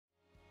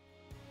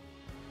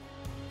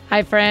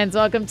Hi, friends.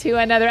 Welcome to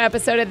another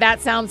episode of That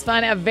Sounds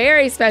Fun, a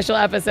very special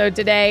episode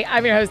today.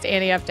 I'm your host,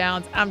 Annie F.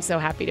 Downs. I'm so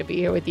happy to be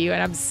here with you,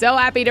 and I'm so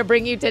happy to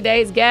bring you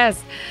today's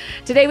guest.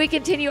 Today, we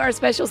continue our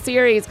special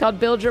series called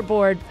Build Your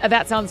Board, a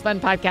That Sounds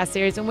Fun podcast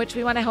series in which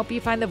we want to help you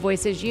find the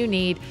voices you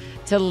need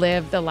to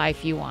live the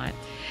life you want.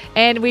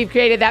 And we've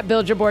created that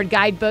Build Your Board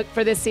guidebook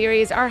for this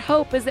series. Our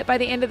hope is that by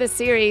the end of the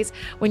series,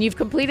 when you've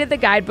completed the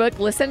guidebook,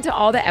 listen to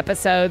all the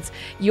episodes,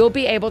 you'll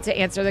be able to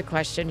answer the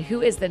question,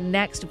 who is the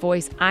next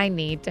voice I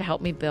need to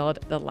help me build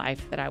the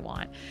life that I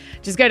want?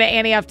 Just go to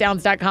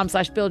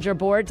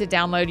anniefdowns.com/buildyourboard to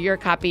download your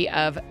copy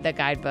of the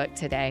guidebook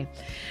today.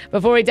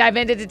 Before we dive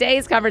into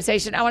today's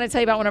conversation, I want to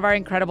tell you about one of our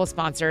incredible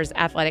sponsors,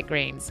 Athletic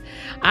Greens.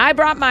 I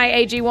brought my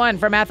AG1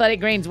 from Athletic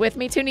Greens with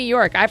me to New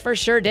York. I for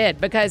sure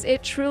did, because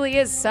it truly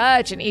is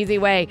such an easy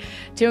way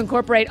to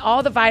incorporate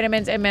all the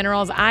vitamins and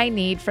minerals I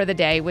need for the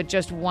day with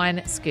just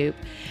one scoop.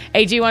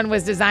 AG1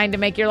 was designed to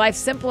make your life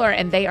simpler,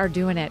 and they are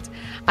doing it.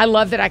 I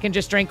love that I can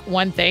just drink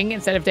one thing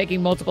instead of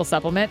taking multiple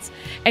supplements.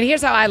 And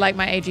here's how I like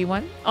my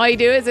AG1. All you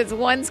do is it's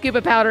one scoop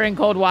of powder in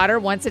cold water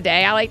once a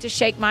day. I like to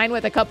shake mine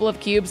with a couple of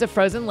cubes of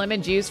frozen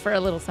lemon juice for a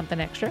little something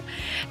extra.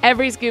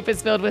 Every scoop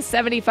is filled with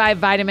 75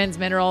 vitamins,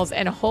 minerals,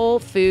 and whole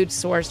food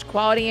sourced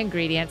quality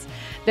ingredients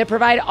that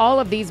provide all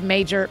of these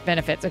major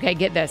benefits. Okay,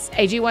 get this.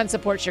 AG1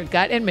 supports your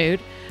gut and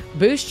mood,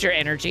 boosts your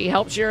energy,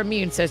 helps your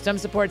immune system,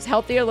 supports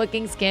healthier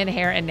looking skin,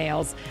 hair, and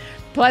nails.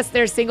 Plus,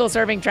 their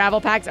single-serving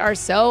travel packs are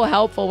so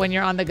helpful when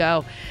you're on the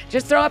go.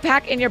 Just throw a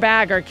pack in your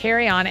bag or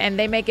carry on, and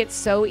they make it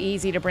so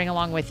easy to bring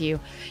along with you.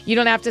 You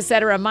don't have to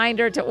set a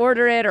reminder to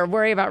order it or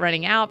worry about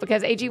running out,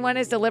 because AG1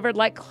 is delivered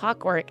like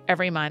clockwork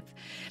every month.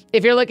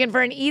 If you're looking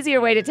for an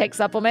easier way to take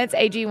supplements,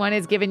 AG1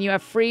 is giving you a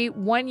free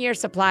 1-year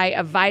supply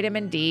of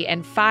vitamin D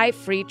and 5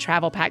 free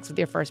travel packs with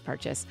your first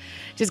purchase.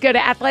 Just go to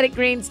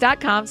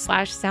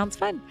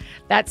athleticgreens.com/soundsfun.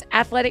 That's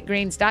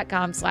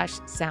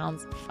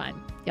athleticgreens.com/soundsfun.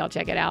 Y'all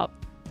check it out.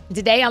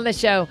 Today on the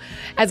show,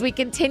 as we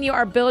continue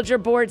our Build Your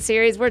Board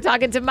series, we're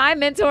talking to my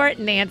mentor,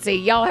 Nancy.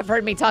 Y'all have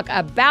heard me talk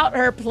about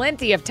her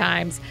plenty of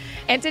times,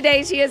 and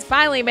today she is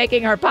finally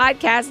making her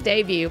podcast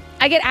debut.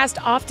 I get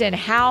asked often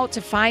how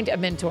to find a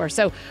mentor,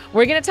 so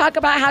we're going to talk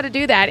about how to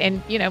do that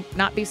and,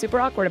 not be super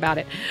awkward about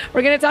it.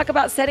 We're going to talk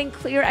about setting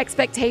clear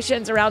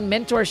expectations around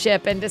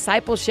mentorship and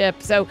discipleship,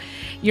 so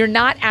you're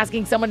not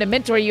asking someone to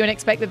mentor you and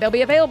expect that they'll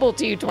be available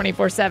to you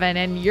 24/7,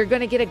 and you're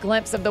going to get a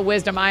glimpse of the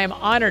wisdom I am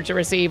honored to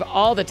receive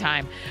all the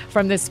time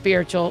from this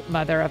spiritual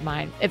mother of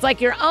mine. It's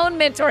like your own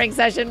mentoring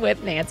session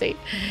with Nancy.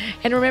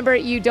 And remember,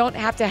 you don't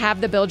have to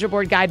have the Build Your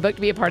Board guidebook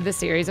to be a part of the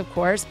series, of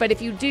course, but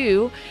if you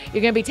do,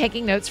 you're going to be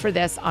taking notes for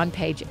this on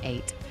page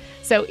 8.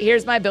 So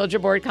here's my Build Your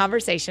Board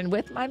conversation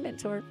with my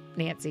mentor,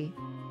 Nancy.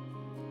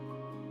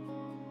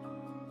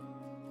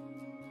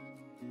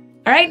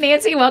 All right,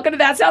 Nancy, welcome to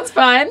That Sounds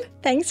Fun.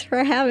 Thanks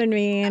for having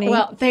me, Annie.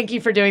 Well, thank you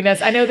for doing this.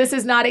 I know this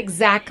is not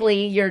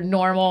exactly your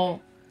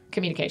normal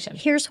communication.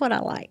 Here's what I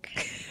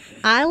like.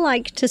 I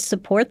like to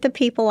support the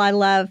people I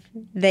love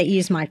that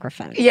use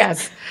microphones.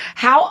 Yes.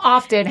 How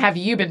often have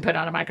you been put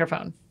on a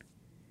microphone?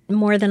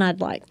 More than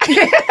I'd like.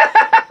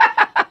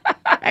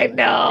 I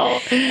know.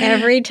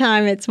 Every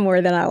time it's more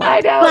than I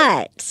like. I know.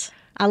 But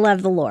I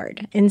love the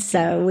Lord. And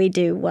so we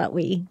do what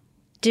we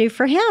do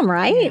for him,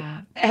 right?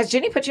 Yeah. Has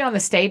Jenny put you on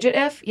the stage at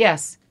IF?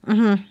 Yes.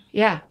 Mm-hmm.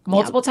 Yeah.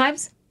 Multiple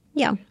times?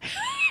 Yeah.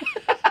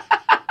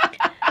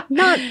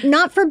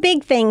 Not for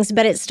big things,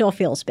 but it still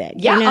feels big.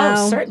 Yeah.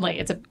 Oh,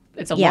 certainly.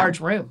 It's a large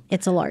room.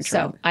 It's a large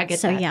room. So I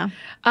get that. So, yeah.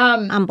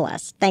 I'm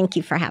blessed. Thank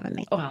you for having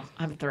me. Well,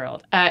 I'm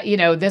thrilled.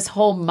 This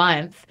whole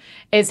month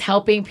is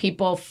helping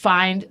people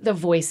find the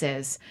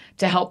voices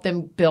to help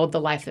them build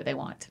the life that they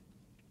want.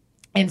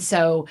 And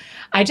so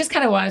I just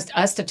kind of want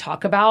us to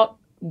talk about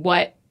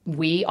what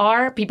we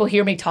are. People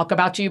hear me talk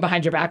about you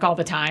behind your back all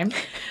the time.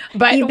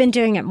 But you've been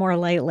doing it more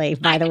lately,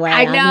 by the way.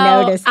 I know.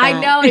 I've noticed that.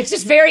 I know. It's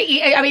just very,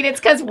 it's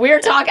because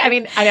we're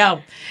talking. I know.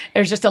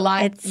 There's just a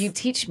lot. You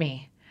teach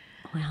me.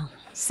 Well.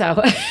 So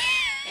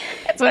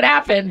that's what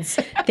happens.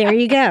 There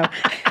you go.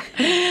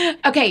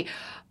 Okay.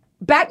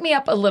 Back me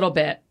up a little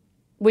bit.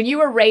 When you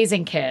were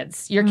raising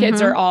kids, your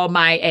kids are all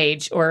my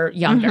age or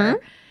younger. Mm-hmm.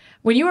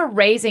 When you were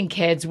raising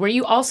kids, were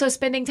you also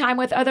spending time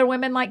with other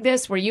women like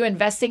this? Were you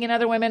investing in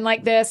other women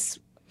like this?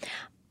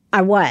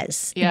 I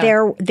was.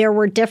 Yeah. There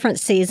were different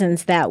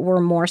seasons that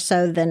were more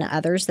so than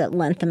others, that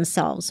lent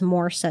themselves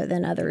more so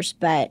than others.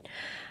 But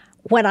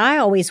what I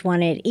always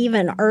wanted,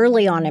 even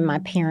early on in my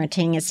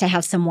parenting, is to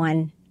have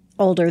someone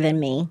older than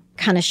me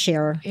kind of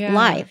share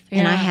life.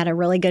 And I had a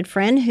really good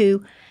friend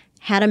who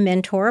had a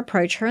mentor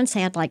approach her and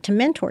say, I'd like to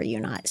mentor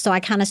you. So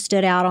I kind of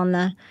stood out on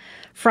the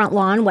front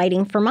lawn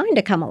waiting for mine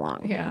to come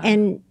along. Yeah.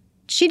 And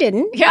she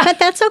didn't, but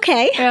that's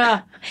okay.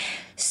 Yeah.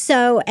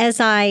 So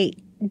as I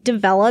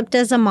developed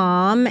as a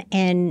mom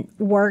and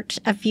worked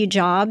a few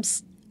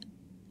jobs,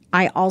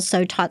 I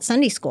also taught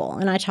Sunday school,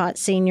 and I taught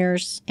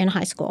seniors in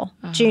high school,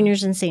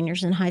 juniors and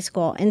seniors in high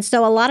school. And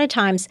so a lot of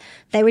times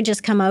they would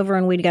just come over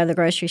and we'd go to the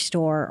grocery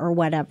store or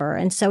whatever.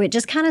 And so it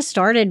just kind of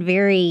started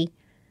very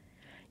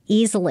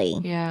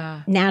easily,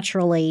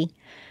 naturally,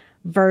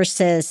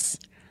 versus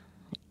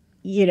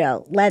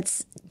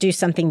let's do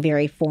something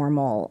very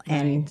formal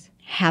and Right.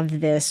 have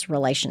this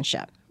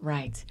relationship.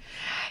 Right.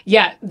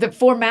 Yeah. The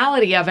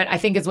formality of it, I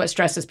think, is what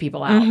stresses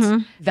people out.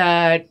 Mm-hmm.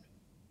 The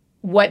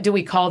what do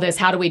we call this?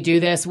 How do we do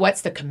this?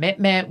 What's the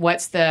commitment?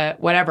 What's the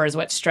whatever is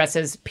what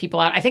stresses people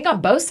out. I think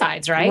on both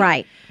sides, right?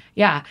 Right.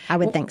 Yeah. I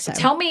would think so.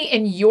 Tell me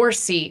in your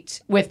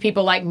seat with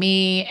people like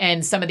me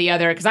and some of the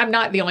other, because I'm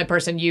not the only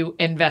person you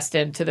invest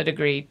in to the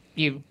degree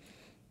you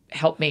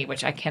help me,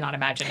 which I cannot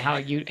imagine how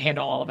you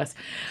handle all of us.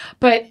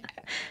 But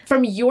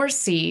from your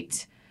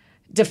seat,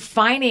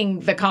 defining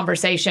the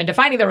conversation,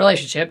 defining the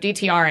relationship,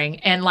 DTRing,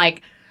 and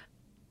like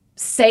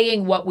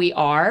saying what we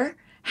are,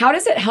 how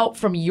does it help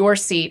from your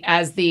seat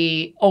as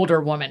the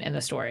older woman in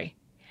the story?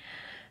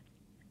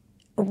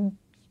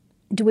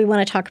 Do we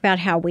want to talk about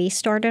how we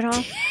started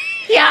off?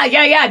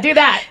 Yeah. Do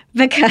that.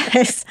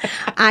 Because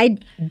I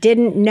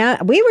didn't know.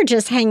 We were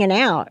just hanging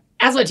out.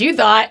 That's what you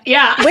thought.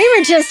 Yeah. We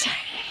were just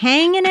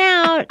hanging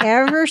out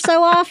ever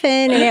so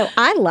often. And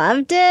I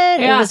loved it.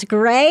 Yeah. It was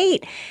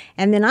great.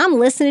 And then I'm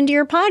listening to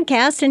your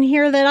podcast and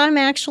hear that I'm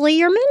actually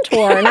your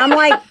mentor. And I'm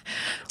like,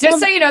 Just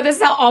so you know, this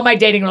is how all my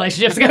dating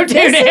relationships go too,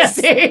 this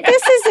Nancy.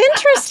 is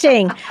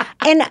interesting.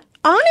 And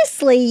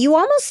honestly, you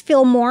almost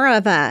feel more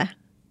of a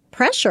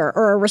pressure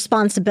or a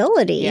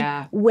responsibility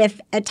Yeah.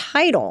 with a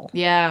title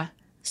Yeah.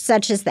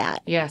 such as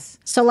that. Yes.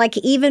 So like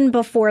even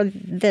before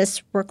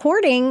this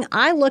recording,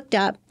 I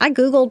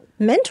Googled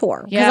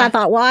mentor because Yeah. I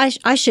thought, well,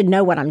 I should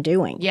know what I'm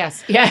doing.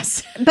 Yes.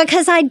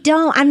 Because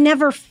I've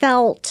never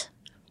felt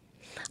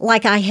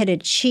like I had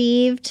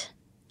achieved,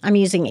 I'm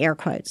using air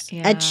quotes,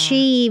 Yeah.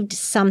 achieved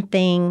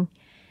something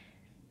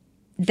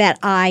that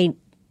I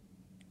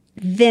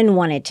then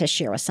wanted to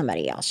share with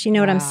somebody else. You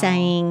know what I'm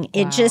saying?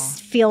 It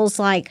just feels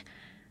like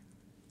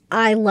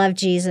I love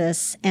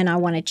Jesus and I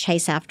want to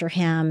chase after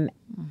him.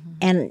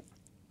 And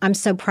I'm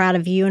so proud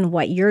of you and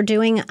what you're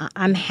doing.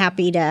 I'm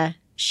happy to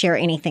share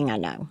anything I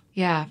know.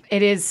 Yeah.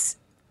 It is.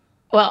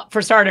 Well,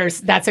 for starters,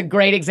 that's a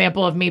great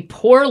example of me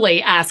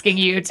poorly asking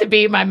you to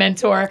be my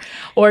mentor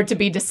or to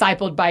be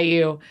discipled by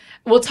you.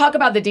 We'll talk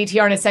about the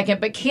DTR in a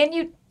second, but can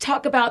you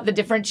talk about the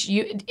difference?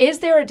 Is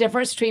there a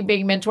difference between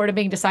being mentored and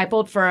being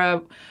discipled for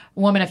a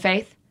woman of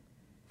faith?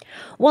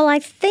 Well, I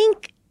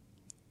think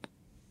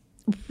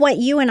what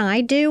you and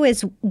I do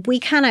is we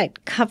kind of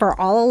cover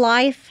all of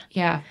life.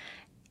 Yeah.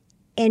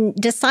 And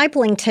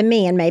discipling to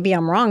me, and maybe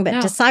I'm wrong, but No.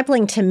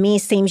 discipling to me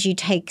seems you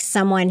take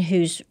someone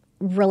who's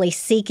really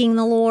seeking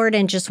the Lord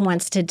and just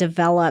wants to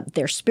develop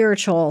their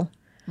spiritual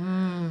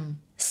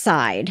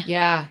side.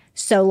 Yeah.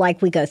 So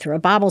like we go through a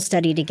Bible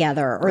study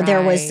together, or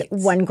there was Right.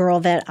 one girl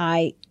that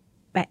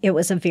it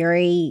was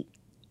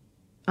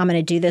I'm going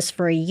to do this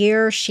for a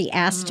year. She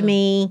asked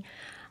me,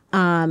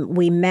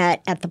 we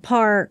met at the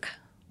park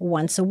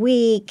once a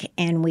week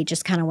and we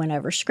just kind of went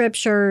over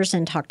scriptures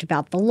and talked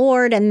about the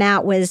Lord. And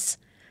that was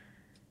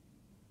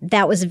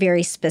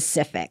very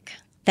specific.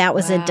 That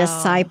was a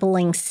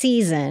discipling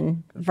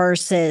season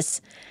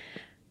versus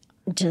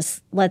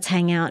just let's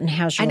hang out and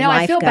how's your I know.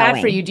 life I feel going?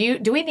 bad for you.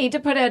 Do we need to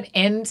put an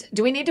end?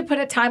 Do we need to put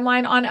a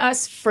timeline on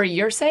us for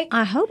your sake?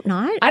 I hope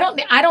not. I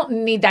don't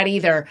need that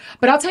either.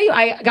 But I'll tell you,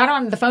 I got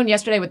on the phone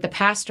yesterday with the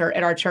pastor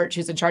at our church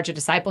who's in charge of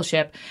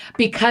discipleship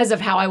because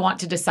of how I want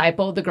to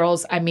disciple the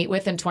girls I meet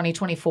with in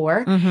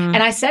 2024. And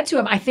I said to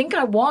him, I think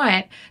I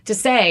want to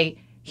say,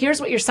 here's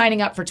what you're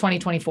signing up for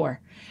 2024.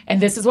 And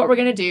this is what we're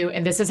going to do.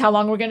 And this is how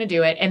long we're going to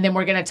do it. And then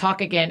we're going to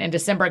talk again in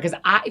December because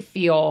I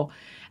feel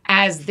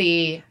as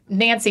the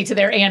Nancy to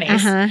their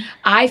Annies,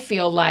 I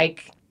feel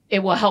like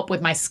it will help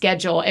with my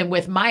schedule and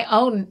with my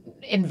own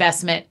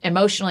investment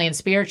emotionally and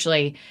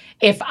spiritually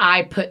if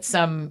I put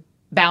some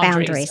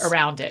boundaries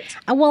around it.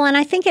 Well, and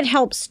I think it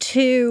helps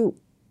too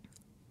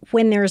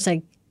when there's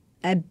a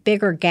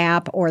bigger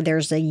gap or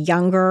there's a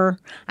younger.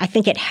 I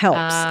think it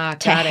helps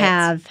to got it.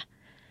 have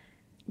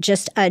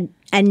just a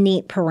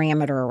neat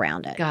parameter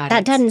around it. Got That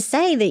it. doesn't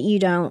say that you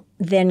don't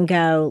then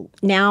go,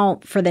 now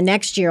for the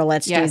next year,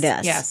 let's do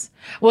this. Yes.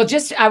 Well,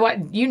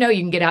 you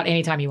can get out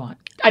anytime you want.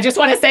 I just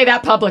want to say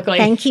that publicly.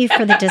 Thank you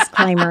for the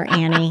disclaimer,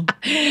 Annie.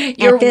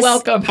 You're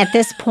welcome. At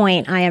this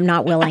point, I am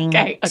not willing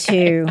Okay.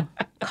 to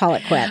call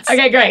it quits.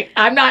 Okay, great.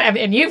 I'm not,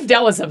 and you've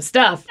dealt with some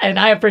stuff, and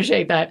I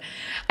appreciate that.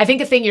 I think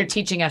the thing you're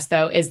teaching us,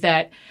 though, is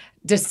that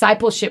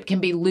discipleship can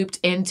be looped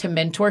into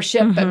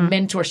mentorship, but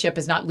mentorship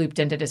is not looped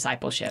into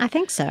discipleship. I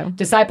think so.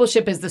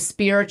 Discipleship is the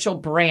spiritual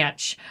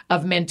branch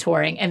of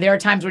mentoring. And there are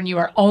times when you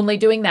are only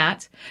doing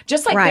that,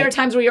 just like Right. there are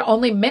times where you're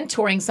only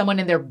mentoring someone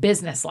in their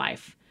business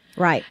life.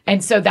 Right.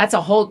 And so that's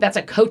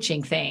a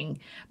coaching thing.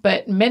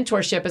 But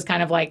mentorship is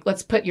kind of like,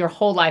 let's put your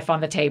whole life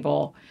on the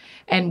table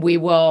and we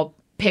will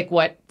pick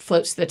what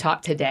floats to the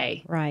top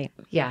today. Right.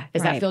 Yeah.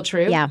 Does that Right. feel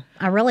true? Yeah,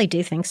 I really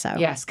do think so.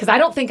 Yes. Because I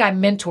don't think I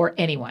mentor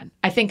anyone.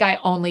 I think I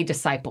only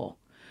disciple.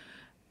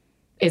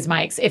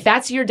 if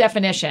that's your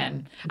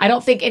definition, I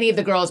don't think any of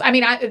the girls, I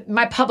mean,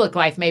 my public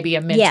life may be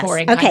a mentoring Yes.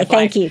 kind Okay, of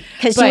thank life, you.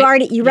 Because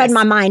but you read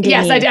my mind, didn't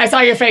Yes, you? I did. I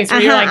saw your face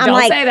where you're like, I'm don't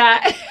like, say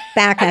that.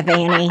 Back up,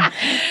 Annie.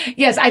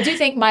 Yes, I do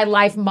think my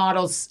life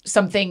models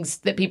some things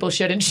that people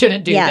should and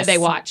shouldn't do that they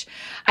watch.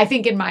 I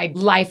think in my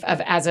life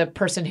as a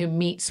person who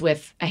meets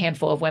with a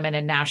handful of women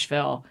in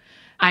Nashville,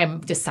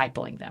 I'm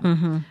discipling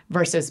them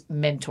versus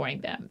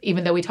mentoring them,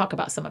 even though we talk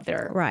about some of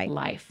their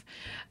life.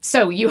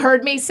 So you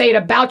heard me say it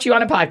about you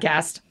on a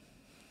podcast.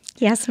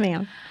 Yes,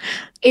 ma'am.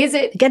 Is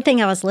it? Good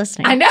thing I was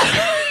listening. I know.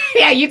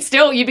 Yeah,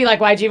 you'd be like,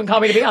 why'd you even call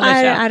me to be on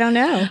this show? I don't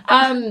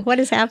know. What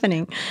is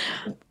happening?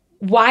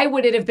 Why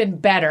would it have been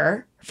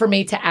better for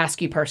me to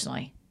ask you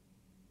personally?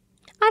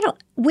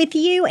 With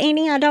you,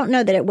 Annie, I don't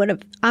know that it would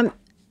have.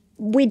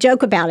 We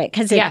joke about it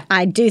because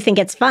I do think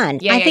it's fun.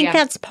 I think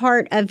that's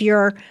part of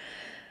your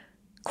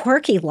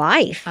quirky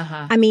life.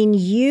 I mean,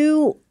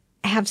 you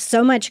have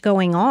so much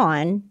going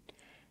on,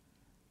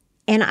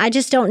 and I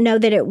just don't know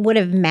that it would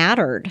have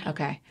mattered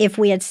if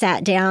we had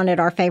sat down at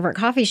our favorite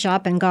coffee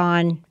shop and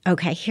gone,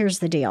 okay, here's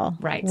the deal.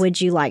 Right.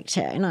 Would you like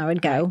to? And I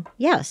would go,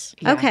 yes.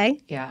 Yeah. Okay.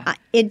 Yeah.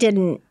 It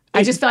didn't.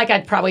 I just feel like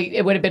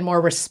it would have been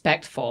more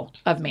respectful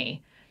of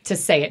me to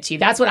say it to you.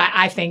 That's what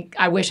I think.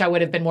 I wish I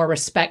would have been more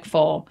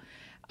respectful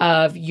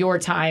of your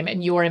time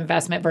and your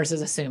investment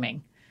versus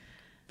assuming.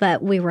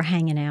 But we were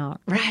hanging out.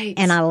 Right.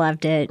 And I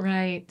loved it.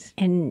 Right.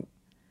 And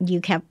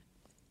you kept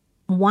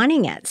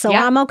wanting it. So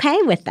I'm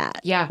okay with that.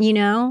 Yeah. You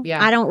know?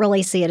 Yeah. I don't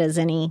really see it as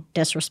any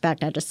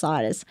disrespect. I just saw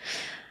it as,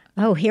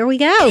 oh, here we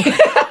go.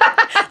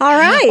 All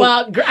right.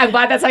 Well, I'm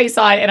glad that's how you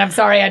saw it, and I'm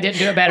sorry I didn't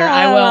do it better.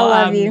 I will.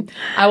 I love you.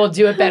 I will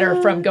do it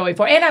better from going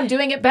forward, and I'm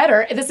doing it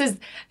better.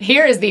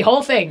 Here is the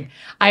whole thing.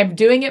 I'm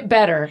doing it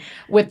better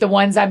with the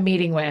ones I'm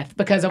meeting with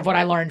because of what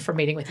I learned from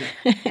meeting with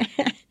you.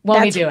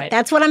 When we do it,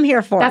 that's what I'm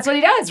here for. That's what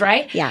he does,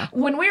 right? Yeah.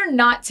 When we're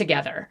not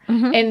together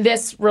in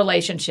this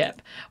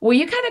relationship, will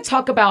you kind of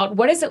talk about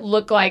what does it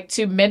look like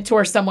to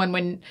mentor someone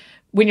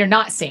when you're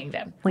not seeing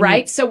them,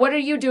 right? So what are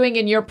you doing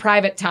in your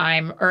private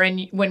time or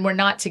when we're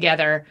not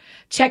together?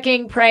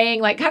 Checking, praying,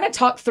 like kind of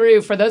talk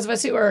through for those of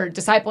us who are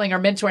discipling or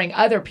mentoring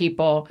other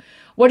people.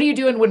 What are you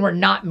doing when we're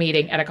not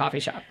meeting at a coffee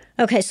shop?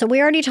 Okay, so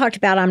we already talked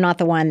about I'm not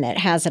the one that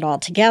has it all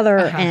together,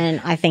 and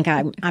I think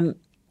I'm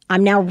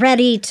now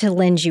ready to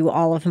lend you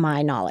all of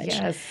my knowledge.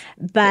 Yes,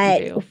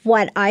 but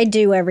what I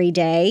do every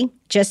day,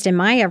 just in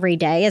my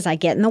everyday, is I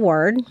get in the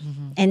Word,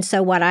 and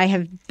so what I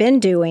have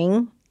been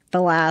doing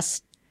the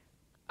last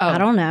I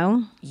don't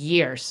know.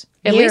 Years.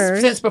 At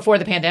least since before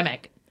the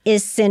pandemic.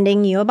 Is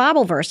sending you a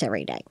Bible verse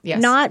every day. Yes.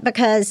 Not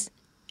because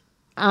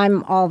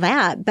I'm all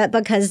that, but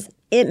because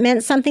it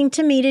meant something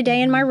to me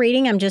today in my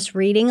reading. I'm just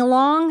reading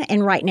along,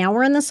 and right now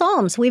we're in the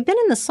Psalms. We've been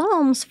in the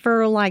Psalms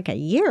for like a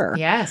year.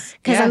 Yes.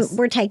 Because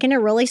we're taking it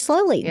really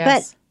slowly.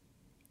 Yes.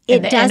 But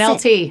it doesn't.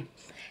 NLT,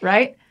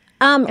 right?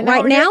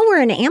 Right now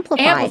we're in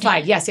Amplified.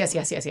 Amplified. Yes.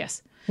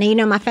 Now, you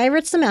know, my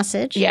favorite's the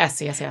Message.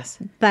 Yes.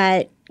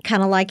 But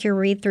kind of like your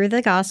read through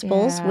the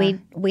Gospels,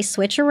 we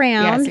switch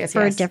around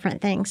for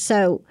different things.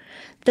 So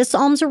the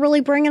Psalms are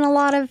really bringing a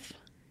lot of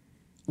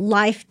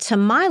life to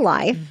my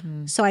life.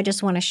 So I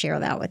just want to share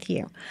that with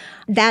you.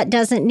 That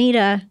doesn't need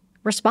a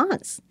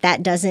response.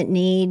 That doesn't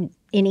need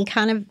any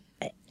kind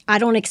of, I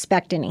don't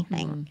expect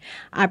anything.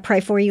 I pray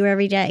for you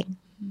every day.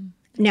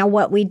 Now,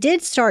 what we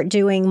did start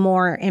doing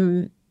more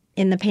in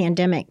the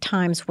pandemic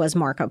times was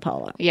Marco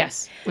Polo.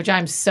 Yes, which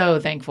I'm so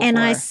thankful for. And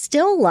I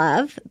still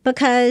love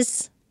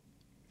because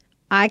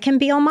I can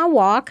be on my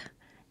walk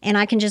and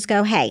I can just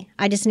go, hey,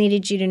 I just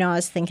needed you to know I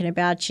was thinking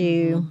about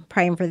you,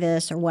 praying for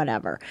this or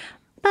whatever.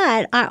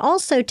 But I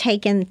also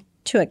take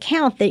into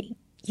account that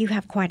you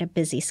have quite a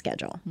busy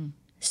schedule.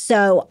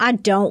 So I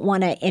don't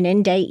want to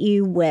inundate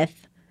you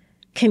with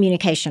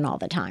communication all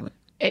the time.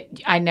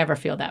 I never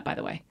feel that, by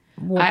the way.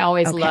 Well, I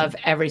always love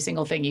every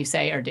single thing you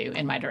say or do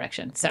in my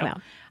direction. So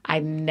I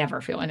never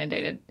feel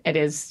inundated. It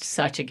is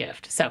such a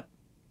gift. So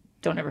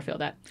don't ever feel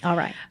that. All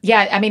right.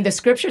 Yeah, I mean, the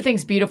scripture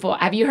thing's beautiful.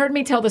 Have you heard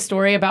me tell the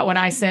story about when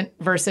I sent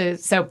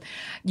verses? So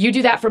you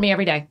do that for me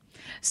every day.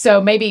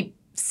 So maybe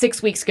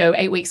 8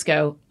 weeks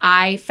ago,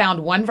 I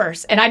found one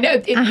verse. And I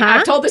know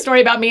I've told the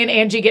story about me and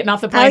Angie getting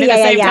off the plane at the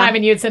same time,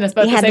 and you had sent us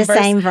both the same verse. You had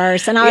the same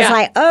verse. And I was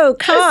like, oh,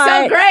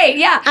 God. It's so great.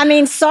 Yeah. I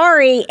mean,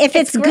 sorry. If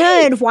it's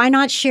good, why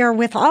not share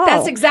with all?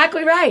 That's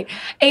exactly right.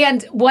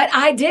 And what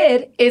I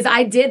did is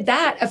I did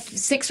that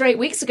 6 or 8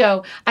 weeks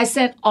ago. I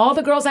sent all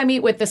the girls I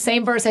meet with the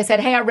same verse. I said,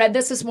 hey, I read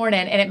this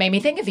morning, and it made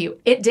me think of you.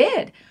 It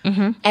did.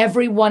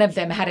 Every one of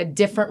them had a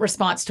different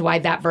response to why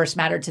that verse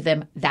mattered to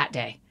them that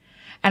day.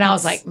 And I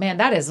was like, man,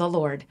 that is the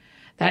Lord.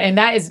 And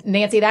that is,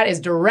 Nancy, that is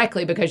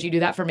directly because you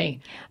do that for me,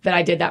 that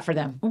I did that for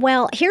them.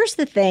 Well, here's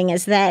the thing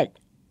is that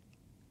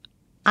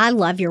I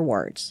love your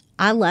words.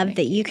 I love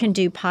that you can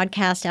do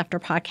podcast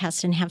after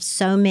podcast and have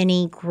so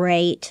many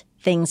great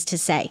things to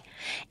say.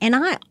 And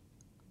I,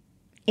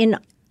 in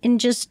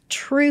just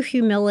true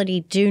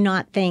humility, do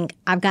not think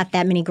I've got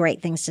that many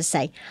great things to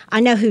say. I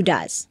know who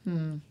does.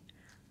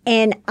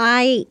 And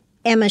I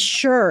am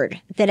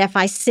assured that if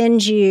I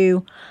send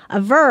you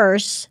a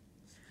verse,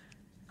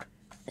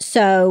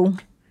 So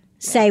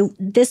say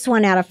this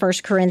one out of 1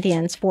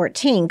 Corinthians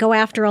 14, go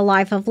after a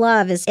life of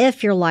love as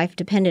if your life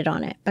depended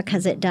on it,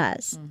 because it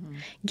does.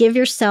 Give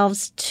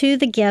yourselves to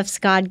the gifts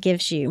God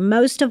gives you.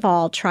 Most of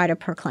all, try to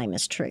proclaim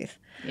his truth.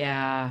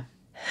 Yeah.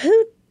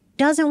 Who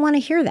doesn't want to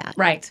hear that?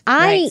 Right.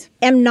 I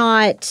am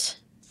not,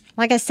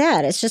 like I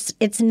said,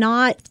 it's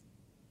not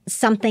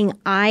something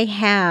I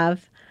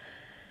have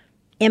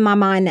in my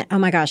mind that, oh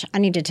my gosh, I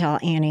need to tell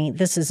Annie,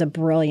 this is a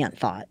brilliant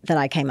thought that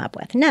I came up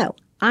with. No,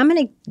 I'm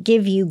going to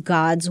give you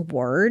God's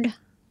word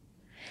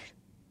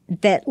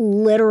that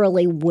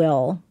literally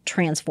will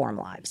transform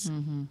lives.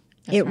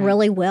 It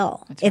really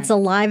will. It's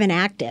alive and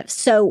active.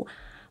 So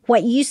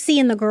what you see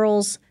in the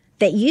girls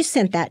that you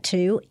sent that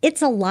to,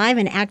 it's alive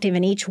and active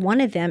in each one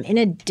of them in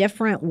a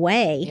different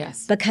way,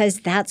 because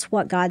that's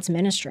what God's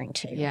ministering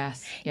to.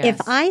 Yes. If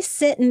I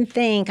sit and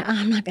think, oh,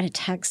 I'm not going to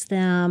text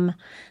them,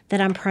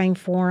 that I'm praying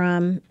for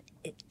them,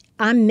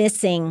 I'm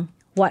missing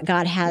what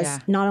God has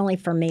not only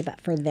for me, but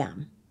for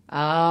them.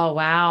 Oh,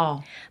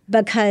 wow.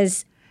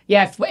 Because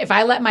if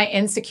I let my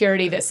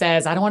insecurity that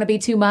says, I don't want to be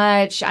too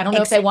much, I don't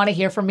know if they want to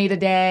hear from me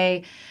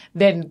today,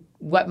 then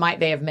what might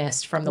they have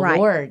missed from the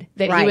Lord?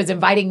 That he was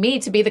inviting me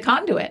to be the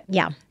conduit.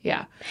 Yeah.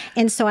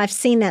 And so I've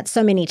seen that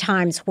so many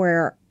times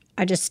where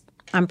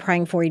I'm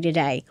praying for you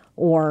today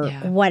or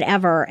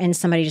whatever, and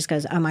somebody just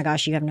goes, oh my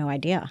gosh, you have no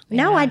idea.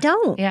 No, I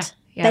don't.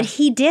 But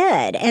he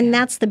did. And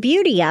that's the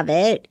beauty of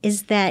it,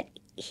 is that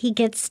he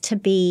gets to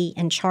be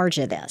in charge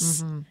of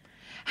this.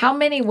 How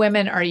many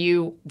women are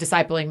you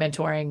discipling,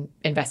 mentoring,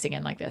 investing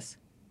in like this?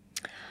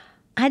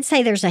 I'd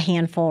say there's a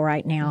handful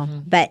right now,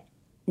 but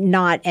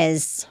not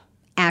as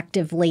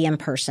actively in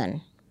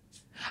person.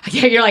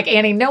 Yeah, you're like,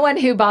 Annie, no one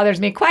who bothers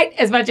me quite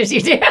as much as you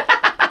do.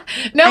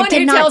 No one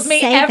who tells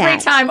me every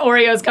time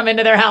Oreos come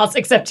into their house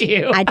except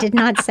you. I did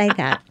not say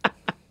that.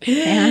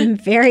 And I'm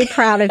very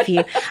proud of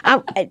you.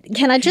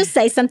 Can I just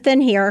say something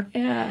here?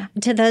 Yeah.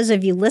 To those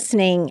of you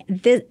listening,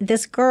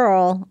 this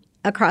girl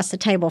across the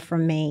table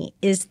from me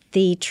is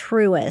the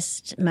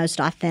truest,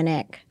 most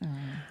authentic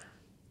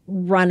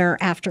runner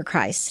after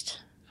Christ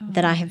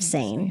that I have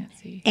seen.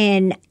 Nancy.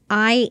 And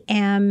I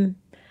am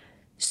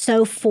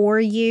so for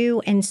you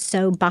and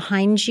so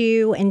behind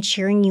you and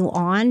cheering you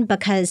on,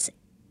 because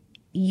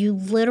you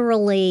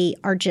literally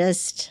are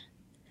just...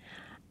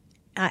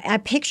 I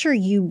picture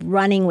you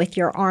running with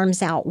your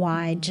arms out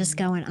wide, just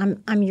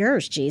going, I'm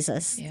yours,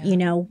 Jesus, you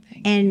know,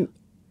 and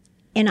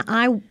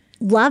I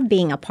love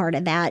being a part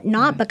of that,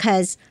 not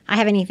because I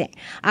have anything.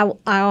 I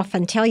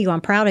often tell you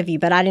I'm proud of you,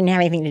 but I didn't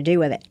have anything to do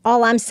with it.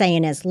 All I'm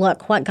saying is,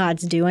 look, what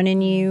God's doing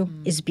in you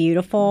is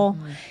beautiful,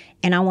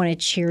 and I want to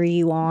cheer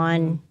you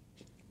on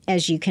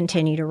as you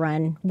continue to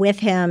run with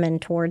him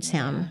and towards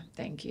him.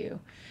 Thank you.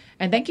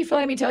 And thank you for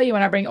letting me tell you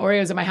when I bring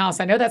Oreos in my house.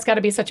 I know that's got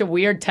to be such a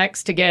weird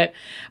text to get,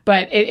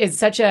 but it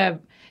is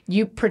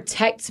you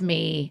protect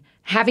me.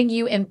 Having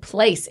you in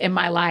place in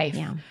my life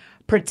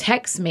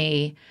protects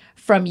me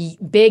from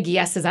big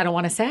yeses I don't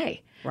want to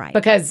say. Right.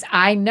 Because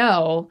I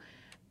know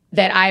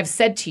that I've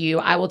said to you,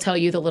 I will tell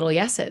you the little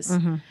yeses.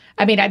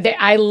 I mean,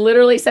 I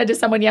literally said to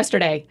someone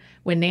yesterday,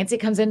 when Nancy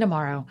comes in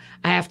tomorrow,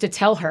 I have to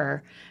tell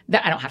her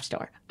that I don't have to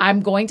tell her.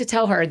 I'm going to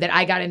tell her that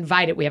I got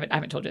invited. I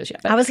haven't told you this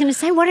yet. I was going to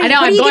say, what are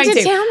I'm you going going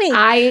to tell me?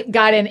 I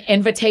got an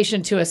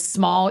invitation to a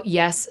small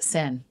yes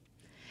sin.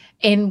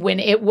 And when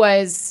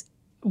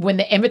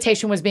the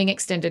invitation was being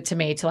extended to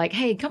me to like,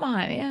 hey, come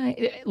on.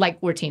 Like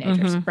we're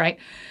teenagers, right?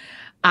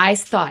 I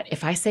thought,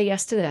 if I say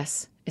yes to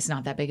this, it's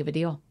not that big of a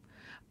deal.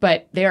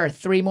 But there are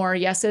 3 more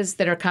yeses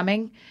that are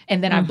coming.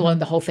 And then I've blown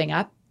the whole thing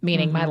up,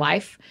 meaning my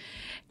life.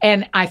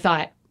 And I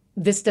thought,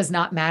 this does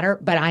not matter,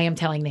 but I am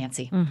telling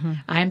Nancy.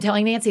 I am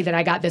telling Nancy that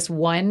I got this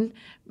one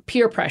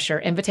peer pressure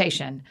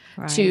invitation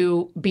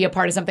to be a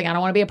part of something I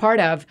don't want to be a part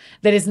of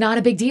that is not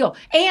a big deal.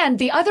 And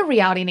the other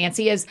reality,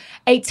 Nancy, is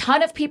a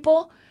ton of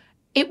people,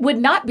 it would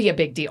not be a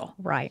big deal.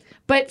 Right.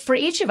 But for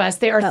each of us,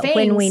 there are things.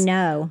 When we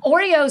know.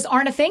 Oreos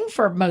aren't a thing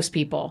for most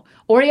people.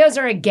 Oreos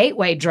are a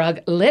gateway drug,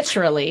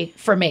 literally,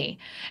 for me.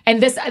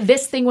 And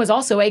this thing was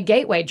also a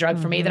gateway drug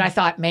for me that I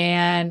thought,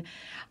 man,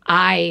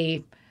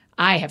 I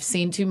have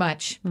seen too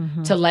much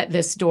to let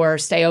this door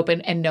stay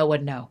open and no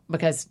one know,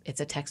 because it's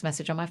a text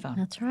message on my phone.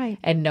 That's right.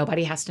 And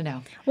nobody has to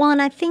know. Well,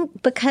 and I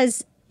think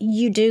because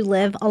you do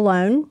live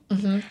alone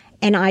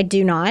and I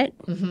do not,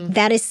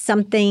 that is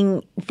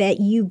something that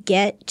you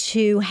get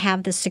to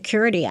have the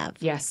security of.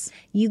 Yes.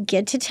 You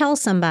get to tell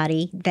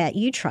somebody that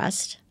you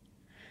trust,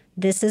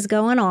 this is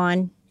going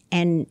on,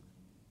 and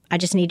I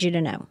just need you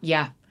to know.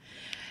 Yeah.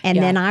 And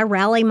then I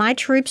rally my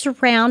troops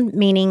around,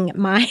 meaning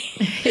my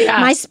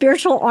my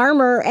spiritual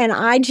armor, and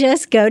I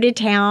just go to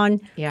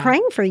town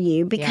praying for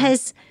you,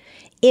 because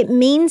it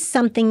means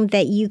something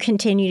that you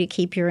continue to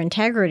keep your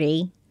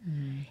integrity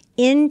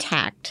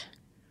intact,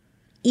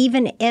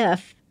 even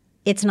if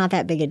it's not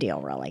that big a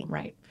deal, really.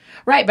 Right.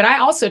 Right. But I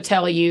also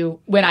tell you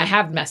when I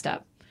have messed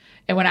up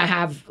and when I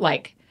have,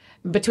 like,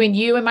 between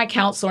you and my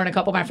counselor and a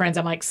couple of my friends,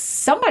 I'm like,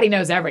 somebody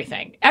knows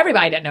everything.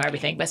 Everybody doesn't know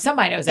everything, but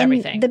somebody knows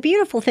everything. The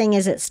beautiful thing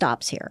is it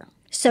stops here.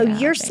 So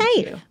you're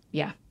safe.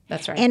 Yeah.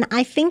 That's right. And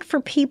I think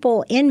for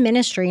people in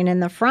ministry and in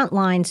the front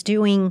lines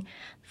doing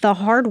the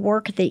hard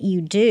work that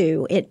you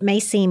do, it may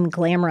seem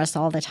glamorous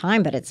all the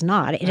time, but it's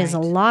not. It is a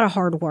lot of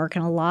hard work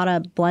and a lot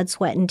of blood,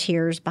 sweat, and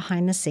tears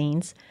behind the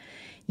scenes.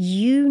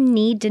 You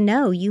need to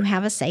know you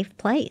have a safe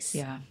place.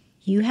 Yeah.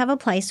 You have a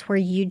place where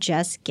you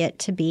just get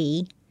to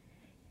be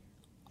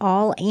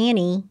all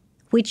Annie,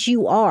 which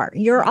you are.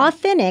 You're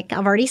authentic.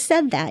 I've already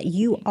said that.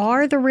 You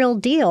are the real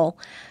deal.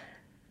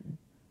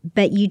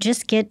 But you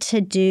just get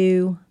to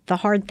do the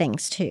hard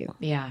things too.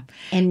 Yeah.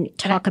 And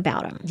talk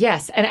about them.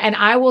 Yes. And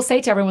I will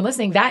say to everyone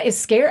listening, that is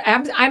scary.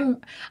 I'm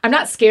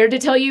not scared to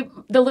tell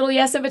you the Little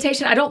Yes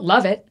invitation. I don't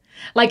love it.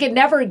 Like it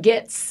never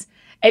gets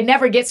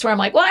to where I'm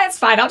like, well, that's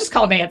fine. I'll just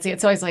call Nancy.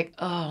 It's always like,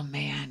 oh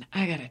man,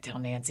 I got to tell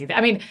Nancy that.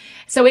 I mean,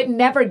 so it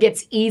never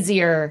gets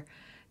easier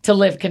to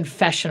live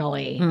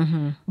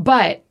confessionally,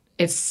 but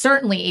it's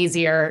certainly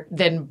easier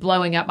than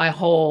blowing up my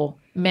whole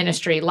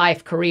ministry,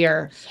 life,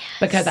 career,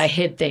 because I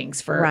hid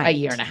things for a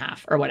year and a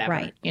half or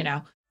whatever, you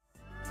know?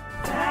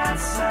 That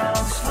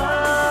sounds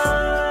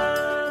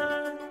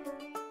fun.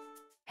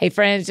 Hey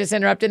friends, just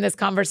interrupting this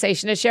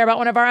conversation to share about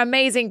one of our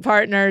amazing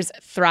partners,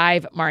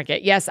 Thrive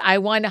Market. Yes, I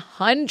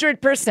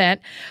 100%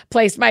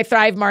 placed my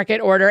Thrive Market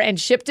order and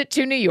shipped it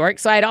to New York.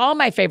 So I had all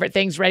my favorite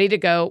things ready to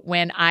go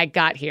when I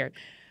got here.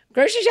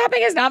 Grocery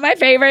shopping is not my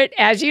favorite,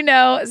 as you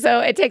know, so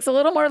it takes a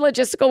little more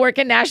logistical work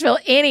in Nashville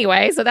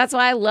anyway, so that's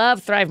why I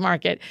love Thrive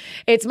Market.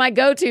 It's my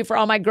go-to for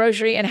all my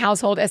grocery and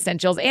household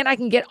essentials, and I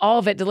can get all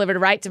of it delivered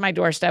right to my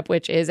doorstep,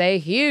 which is a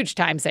huge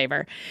time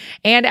saver.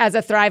 And as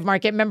a Thrive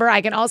Market member,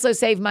 I can also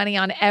save money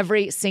on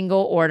every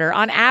single order.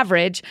 On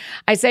average,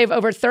 I save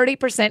over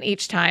 30%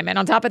 each time, and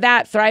on top of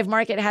that, Thrive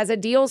Market has a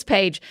deals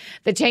page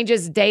that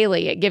changes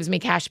daily. It gives me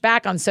cash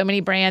back on so many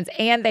brands,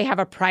 and they have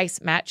a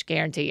price match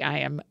guarantee. I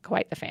am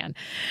quite the fan.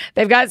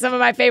 They've got some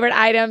of my favorite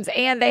items,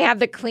 and they have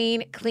the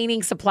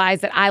cleaning supplies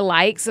that I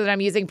like so that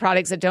I'm using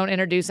products that don't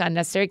introduce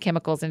unnecessary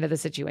chemicals into the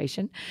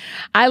situation.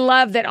 I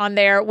love that on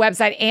their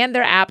website and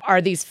their app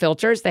are these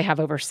filters. They have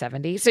over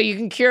 70. So you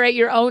can curate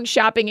your own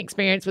shopping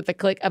experience with the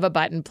click of a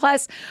button.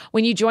 Plus,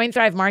 when you join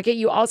Thrive Market,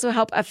 you also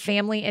help a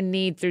family in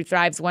need through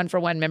Thrive's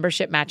 1-for-1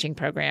 membership matching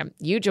program.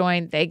 You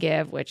join, they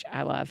give, which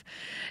I love.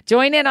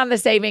 Join in on the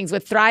savings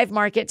with Thrive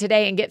Market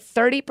today and get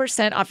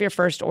 30% off your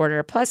first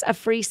order, plus a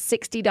free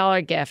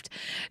 $60 gift.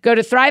 Go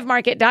to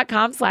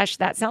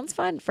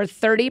thrivemarket.com/thatsoundsfun for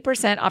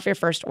 30% off your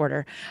first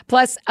order,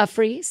 plus a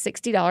free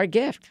 $60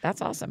 gift.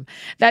 That's awesome.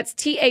 That's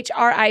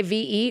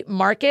THRIVE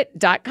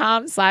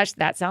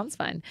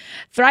market.com/thatsoundsfun.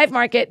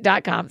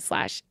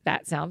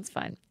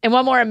 Thrivemarket.com/thatsoundsfun. And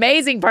one more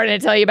amazing partner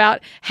to tell you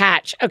about,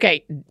 Hatch.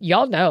 Okay,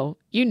 you know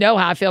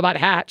how I feel about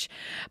Hatch,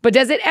 but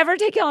does it ever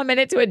take y'all a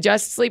minute to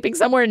adjust sleeping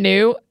somewhere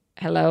new?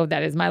 Hello,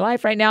 that is my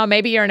life right now.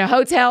 Maybe you're in a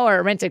hotel or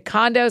a rented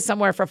condo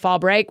somewhere for fall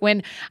break.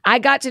 When I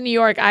got to New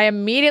York, I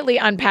immediately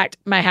unpacked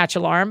my Hatch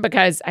alarm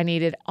because I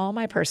needed all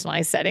my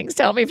personalized settings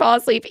to help me fall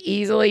asleep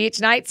easily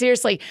each night.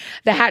 Seriously,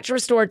 the Hatch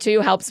Restore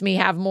 2 helps me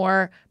have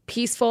more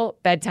peaceful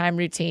bedtime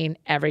routine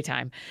every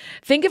time.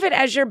 Think of it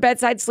as your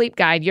bedside sleep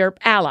guide, your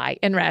ally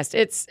in rest.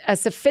 It's a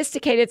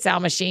sophisticated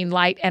sound machine,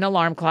 light, and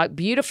alarm clock,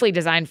 beautifully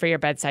designed for your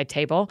bedside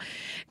table.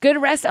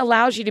 Good rest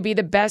allows you to be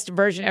the best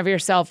version of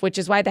yourself, which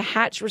is why the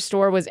Hatch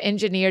Restore was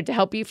engineered to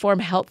help you form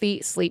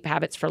healthy sleep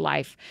habits for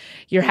life.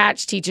 Your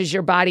Hatch teaches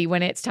your body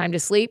when it's time to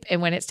sleep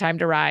and when it's time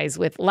to rise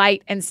with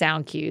light and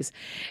sound cues.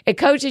 It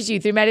coaches you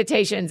through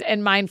meditations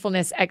and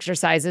mindfulness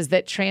exercises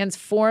that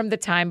transform the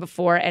time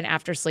before and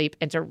after sleep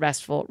into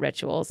restful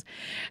rituals.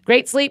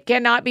 Great sleep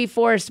cannot be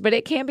forced, but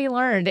it can be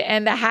learned,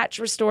 and the Hatch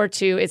Restore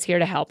 2 is here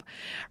to help.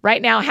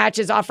 Right now, Hatch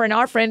is offering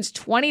our friends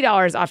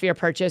 $20 off your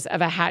purchase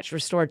of a Hatch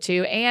Restore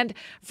 2 and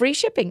free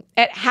shipping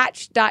at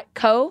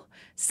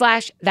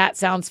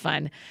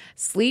hatch.co/thatsoundsfun.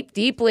 Sleep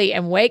deeply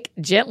and wake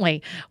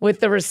gently with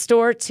the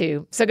Restore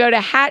 2. So go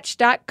to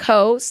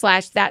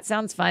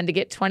hatch.co/thatsoundsfun to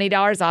get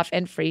 $20 off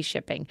and free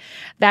shipping.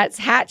 That's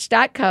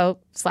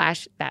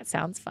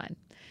hatch.co/thatsoundsfun.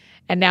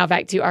 And now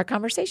back to our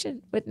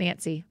conversation with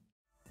Nancy.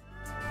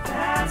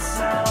 That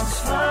sounds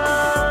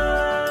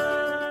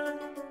fun.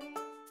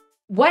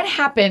 What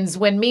happens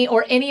when me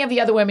or any of the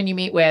other women you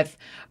meet with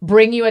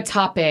bring you a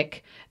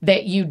topic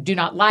that you do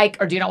not like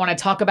or do not want to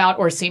talk about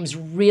or seems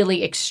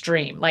really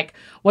extreme? Like,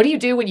 what do you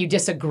do when you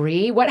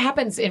disagree? What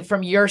happens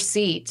from your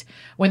seat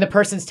when the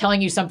person's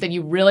telling you something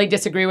you really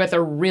disagree with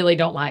or really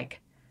don't like?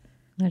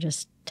 I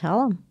just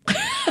tell them.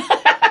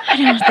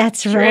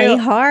 That's really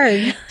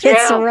hard. True.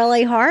 It's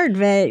really hard,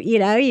 but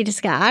you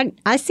just got,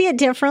 I see it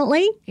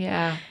differently.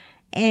 Yeah.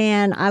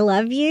 And I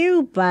love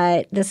you,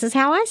 but this is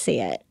how I see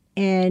it.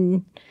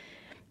 And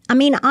I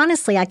mean,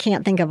 honestly, I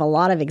can't think of a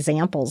lot of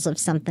examples of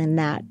something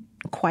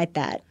quite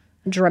that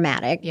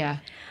dramatic. Yeah.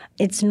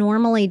 It's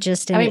normally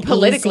just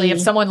politically, if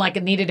someone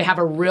needed to have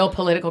a real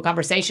political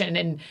conversation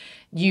and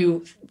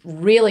you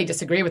really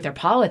disagree with their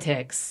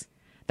politics,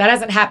 that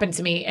hasn't happened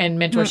to me in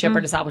mentorship or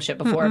discipleship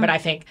before, but I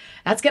think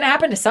that's going to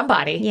happen to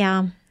somebody.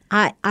 Yeah.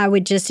 I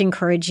would just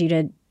encourage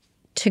you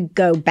to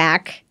go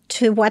back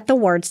to what the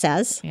Word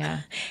says,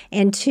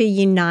 and to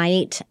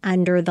unite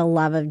under the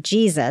love of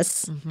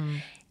Jesus,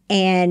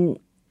 And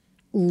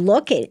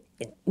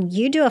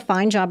you do a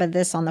fine job of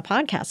this on the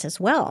podcast as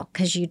well,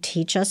 because you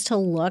teach us to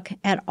look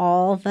at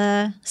all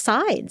the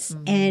sides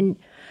and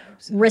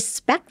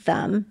respect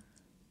them,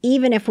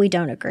 even if we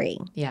don't agree.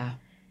 Yeah.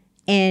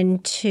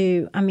 And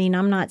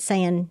I'm not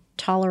saying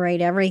tolerate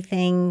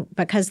everything,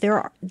 because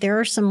there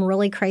are some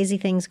really crazy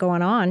things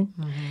going on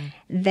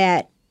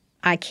that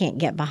I can't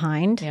get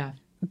behind. Yeah.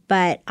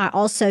 But I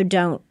also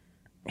don't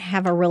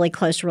have a really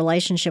close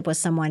relationship with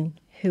someone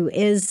who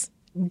is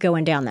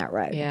going down that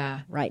road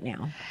right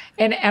now.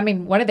 And I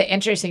mean, one of the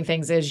interesting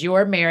things is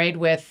you're married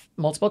with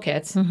multiple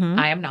kids.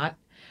 I am not.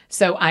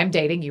 So I'm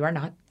dating. You are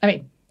not. I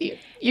mean, you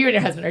and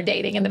your husband are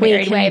dating in the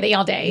married way. They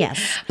all date.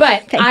 Yes.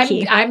 But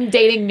I'm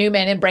dating new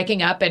men and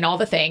breaking up and all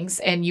the things,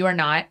 and you are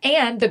not.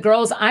 And the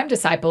girls I'm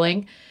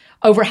discipling,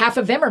 over half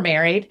of them are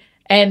married,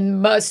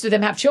 and most of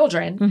them have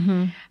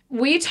children.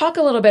 We talk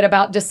a little bit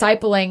about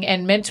discipling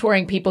and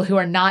mentoring people who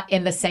are not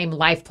in the same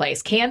life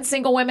place. Can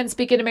single women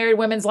speak into married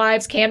women's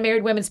lives? Can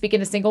married women speak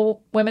into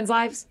single women's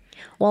lives?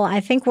 Well, I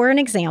think we're an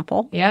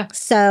example. Yeah.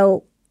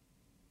 So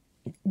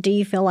do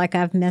you feel like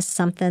I've missed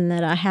something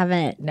that I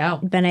haven't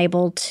been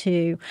able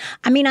to?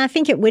 I mean, I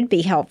think it would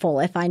be helpful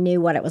if I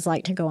knew what it was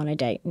like to go on a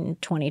date in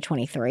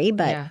 2023,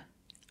 but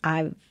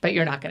but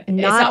you're not going to.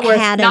 It's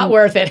not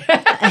worth it.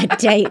 A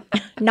date,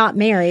 not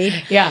married.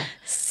 Yeah.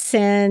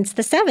 Since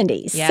the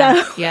 70s.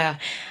 Yeah. So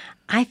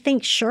I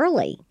think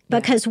surely,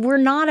 because we're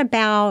not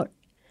about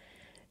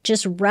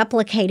just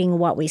replicating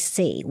what we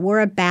see.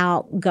 We're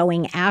about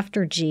going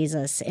after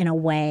Jesus in a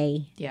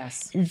way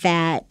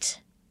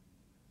that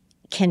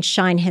can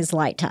shine his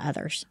light to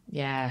others.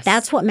 Yes.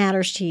 That's what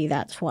matters to you.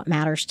 That's what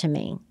matters to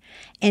me.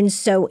 And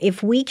so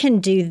if we can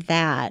do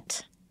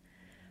that,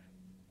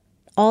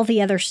 all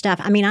the other stuff,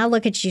 I mean, I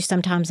look at you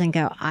sometimes and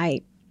go,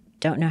 I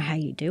don't know how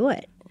you do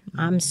it.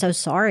 I'm so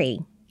sorry.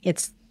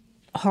 It's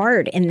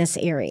hard in this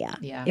area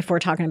if we're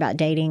talking about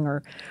dating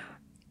or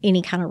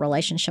any kind of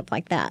relationship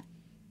like that.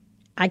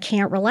 I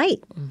can't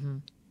relate,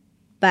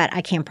 but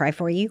I can pray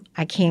for you.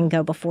 I can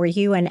go before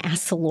you and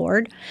ask the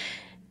Lord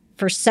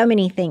for so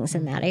many things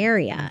in that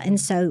area.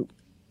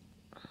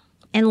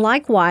 And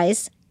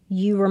likewise,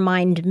 you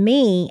remind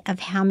me of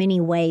how many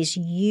ways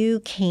you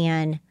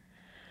can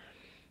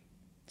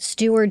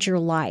steward your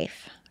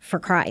life for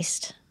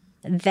Christ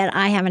that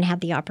I haven't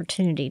had the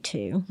opportunity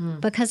to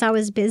because I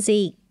was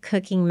busy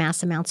cooking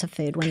mass amounts of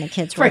food when the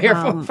kids were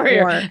home. For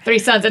your 3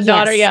 sons and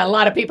daughter. Yeah, a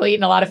lot of people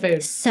eating a lot of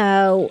food.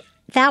 So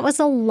that was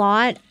a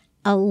lot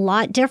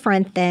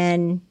different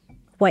than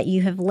what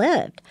you have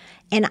lived.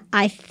 And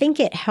I think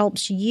it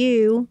helps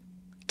you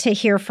to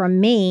hear from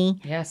me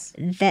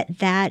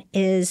that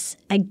is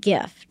a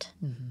gift.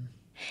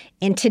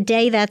 And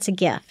today that's a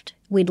gift.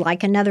 We'd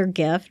like another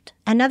gift,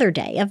 another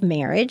day of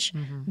marriage.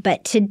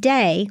 But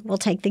today we'll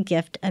take the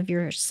gift of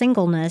your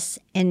singleness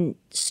and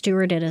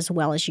steward it as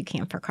well as you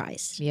can for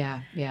Christ.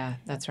 Yeah,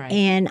 that's right.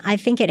 And I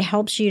think it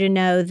helps you to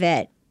know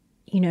that,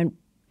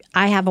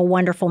 I have a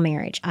wonderful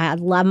marriage. I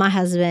love my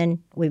husband.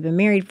 We've been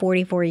married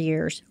 44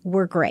 years.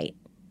 We're great.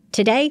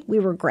 Today, we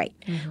were great.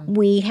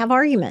 We have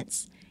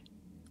arguments.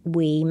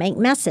 We make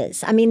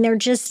messes. I mean,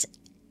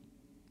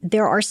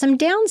 there are some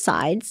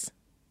downsides,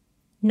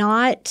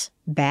 not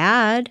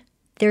bad.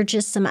 They're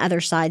just some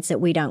other sides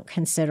that we don't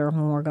consider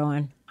when we're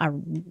going, I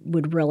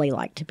would really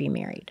like to be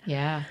married.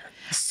 Yeah.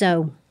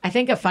 So I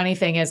think a funny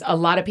thing is a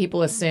lot of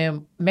people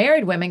assume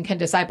married women can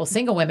disciple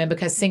single women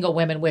because single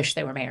women wish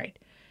they were married,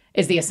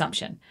 is the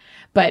assumption.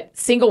 But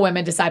single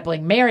women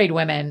discipling married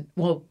women,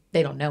 well,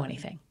 they don't know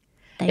anything.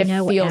 They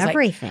know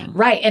everything.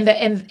 Right.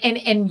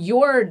 And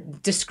your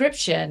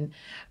description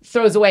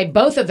throws away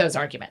both of those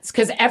arguments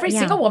because every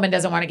single woman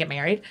doesn't want to get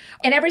married.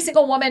 And every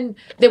single woman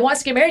that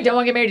wants to get married don't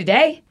want to get married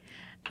today.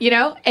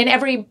 And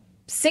every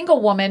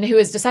single woman who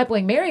is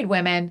discipling married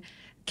women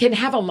can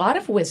have a lot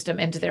of wisdom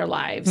into their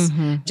lives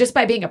just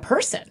by being a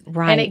person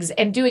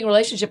and doing a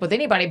relationship with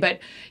anybody. But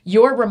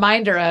your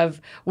reminder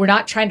of we're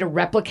not trying to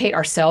replicate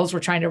ourselves, we're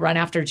trying to run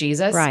after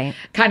Jesus,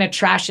 kind of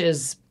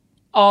trashes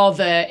all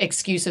the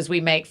excuses we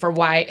make for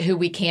who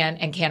we can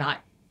and cannot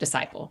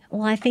disciple.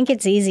 Well, I think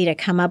it's easy to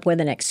come up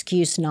with an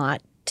excuse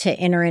not to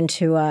enter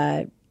into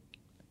a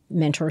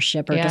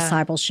mentorship or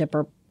discipleship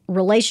or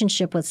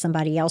relationship with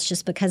somebody else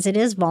just because it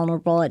is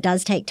vulnerable. It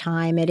does take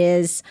time. It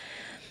is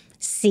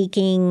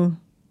seeking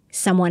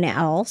someone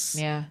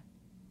else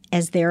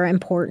as their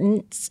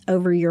importance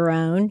over your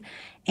own.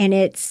 And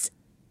it's,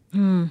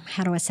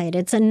 how do I say it?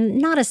 It's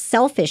not a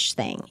selfish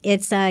thing.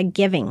 It's a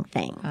giving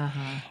thing.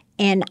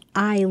 And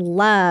I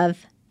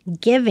love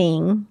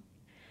giving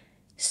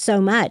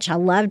so much. I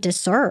love to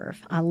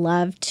serve. I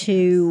love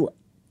to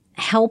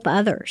help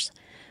others.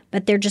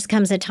 But there just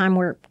comes a time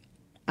where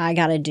I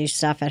got to do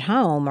stuff at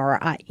home or,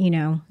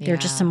 there are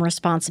just some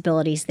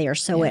responsibilities there.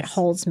 So it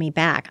holds me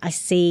back. I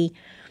see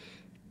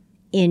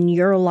in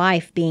your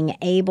life being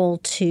able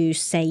to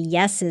say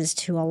yeses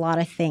to a lot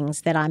of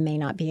things that I may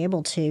not be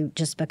able to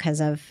just because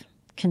of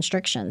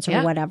constrictions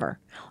or whatever.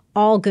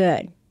 All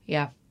good.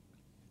 Yeah.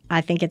 I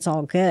think it's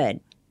all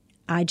good.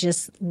 I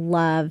just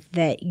love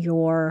that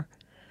your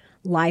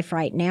life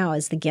right now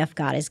is the gift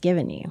God has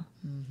given you.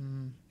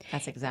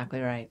 That's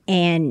exactly right.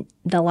 And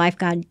the life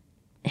God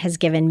has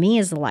given me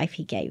is the life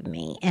he gave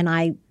me. And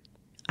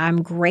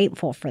I'm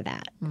grateful for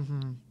that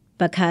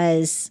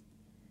because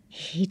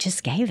he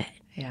just gave it.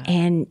 Yeah.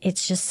 And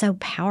it's just so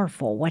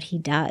powerful what he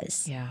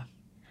does Yeah.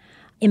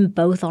 in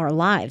both our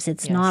lives.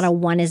 It's Yes. not a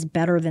one is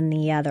better than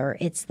the other.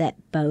 It's that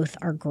both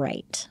are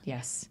great.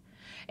 Yes.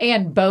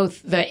 And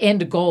both, the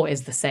end goal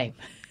is the same.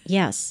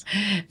 Yes.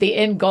 The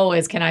end goal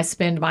is, can I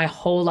spend my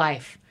whole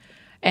life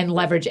and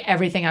leverage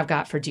everything I've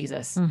got for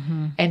Jesus?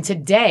 And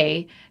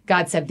today,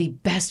 God said the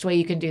best way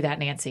you can do that,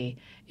 Nancy,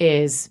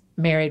 is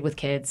married with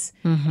kids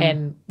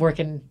and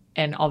working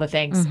and all the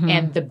things.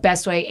 And the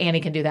best way Annie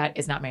can do that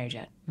is not married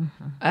yet.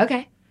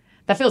 Okay.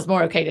 That feels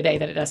more okay today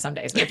than it does some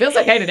days, but it feels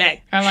okay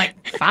today. I'm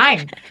like,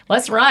 fine,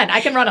 let's run.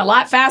 I can run a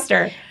lot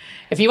faster.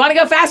 If you want to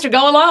go faster,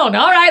 go alone.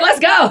 All right, let's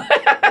go.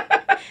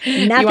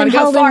 You want to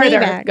go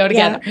farther, go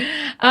together.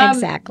 Yeah,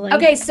 exactly.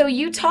 Okay, so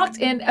you talked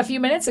in a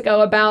few minutes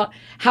ago about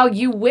how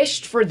you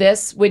wished for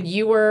this when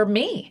you were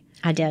me,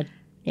 I did.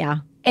 Yeah.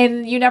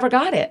 and you never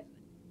got it.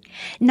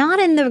 Not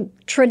in the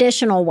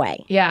traditional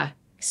way. Yeah,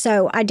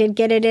 So I did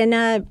get it in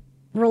a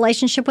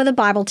relationship with a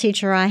Bible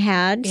teacher I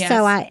had. Yes.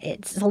 So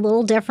it's a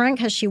little different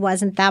because she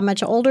wasn't that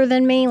much older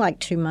than me, like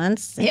 2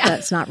 months. Yeah.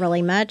 That's not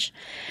really much.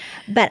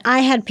 But I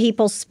had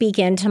people speak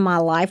into my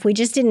life. We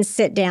just didn't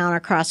sit down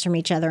across from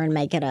each other and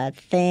make it a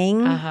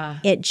thing.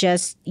 It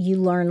just, you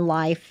learn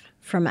life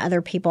from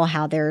other people,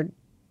 how they're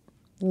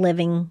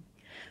living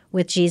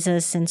with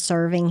Jesus and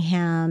serving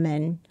him.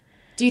 And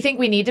do you think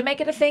we need to make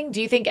it a thing?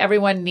 Do you think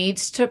everyone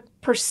needs to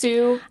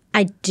pursue?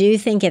 I do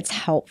think it's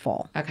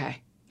helpful.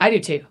 Okay, I do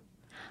too.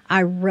 I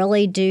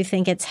really do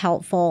think it's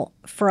helpful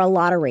for a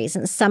lot of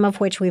reasons, some of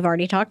which we've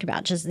already talked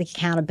about, just the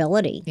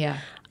accountability. Yeah,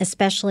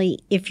 Especially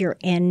if you're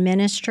in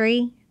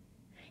ministry,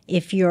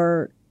 if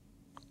you're,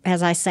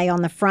 as I say,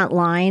 on the front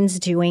lines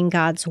doing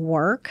God's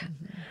work.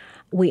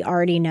 We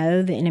already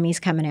know the enemy's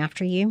coming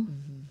after you.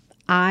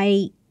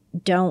 I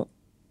don't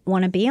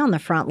want to be on the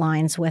front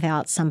lines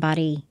without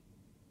somebody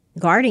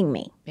guarding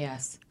me.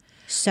 yes,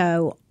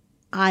 So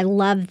I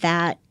love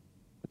that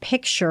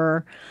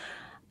picture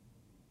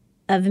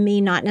of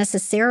me not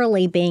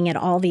necessarily being at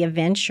all the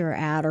events you're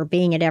at or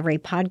being at every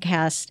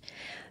podcast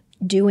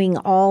doing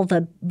all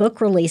the book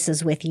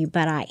releases with you,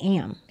 but I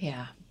am,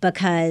 yeah,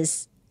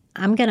 because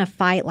I'm going to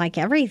fight like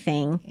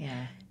everything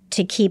yeah,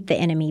 to keep the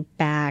enemy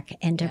back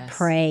and to Yes.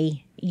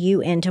 pray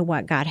you into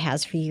what God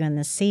has for you in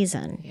this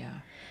season. yeah.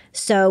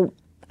 So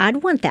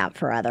I'd want that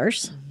for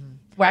others.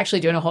 We're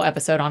actually doing a whole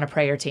episode on a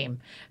prayer team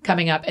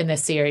coming up in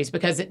this series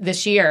because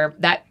this year,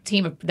 that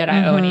team that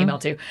I owe an email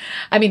to,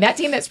 I mean, that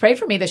team that's prayed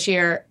for me this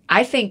year,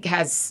 I think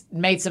has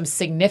made some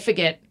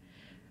significant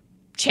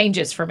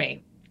changes for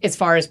me as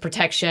far as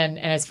protection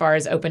and as far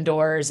as open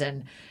doors.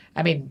 And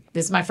I mean,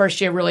 this is my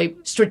first year really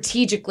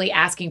strategically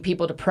asking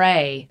people to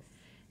pray.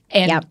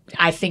 And Yep.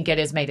 I think it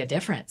has made a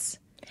difference.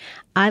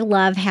 I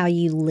love how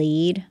you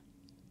lead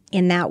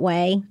in that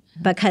way,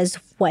 because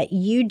what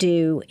you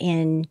do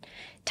in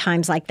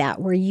times like that,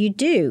 where you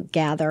do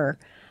gather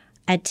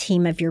a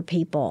team of your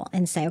people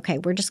and say, okay,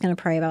 we're just going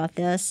to pray about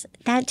this,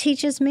 that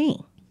teaches me.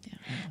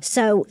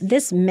 So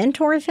this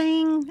mentor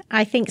thing,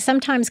 I think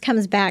sometimes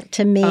comes back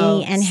to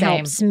me and same.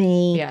 helps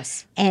me.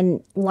 Yes.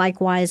 And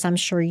likewise, I'm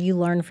sure you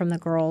learn from the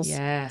girls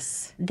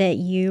Yes. that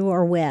you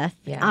are with.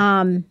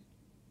 Yeah.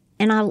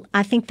 And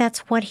I think that's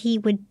what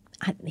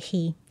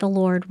the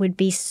Lord would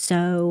be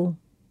so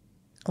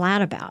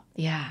glad about.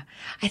 Yeah.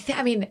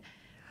 I mean,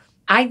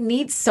 I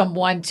need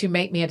someone to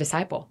make me a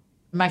disciple.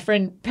 My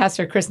friend,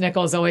 Pastor Chris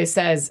Nichols, always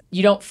says,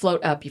 you don't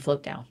float up, you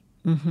float down.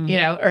 You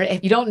know, or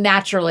if you don't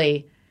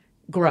naturally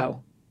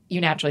grow,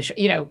 you naturally,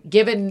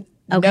 given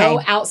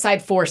no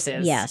outside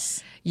forces,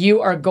 Yes.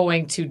 you are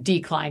going to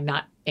decline,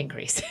 not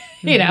increase,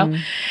 you know?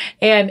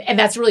 And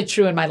that's really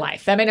true in my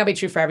life. That may not be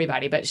true for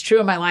everybody, but it's true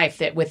in my life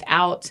that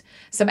without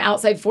some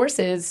outside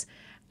forces,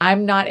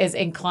 I'm not as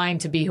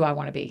inclined to be who I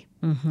want to be.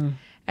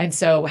 And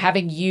so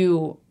having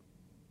you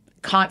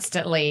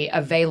constantly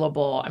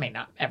available, I mean,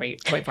 not every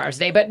 24 hours a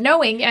day, but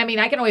knowing, I mean,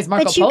 I can always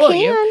Marco But you Polo can.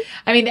 you.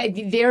 I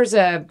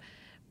mean,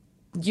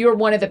 you're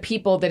one of the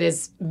people that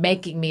is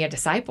making me a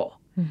disciple.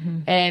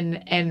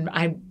 And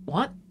I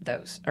want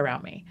those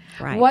around me.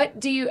 Right. What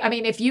do you, I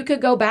mean, if you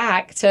could go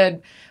back to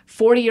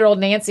 40-year-old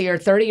Nancy or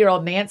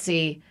 30-year-old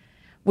Nancy,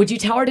 would you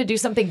tell her to do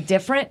something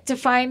different to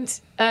find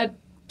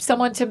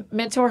someone to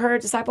mentor her,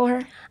 disciple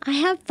her? I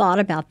have thought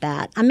about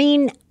that. I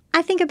mean,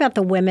 I think about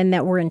the women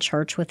that were in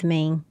church with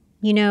me.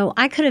 You know,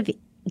 I could have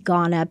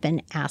gone up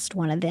and asked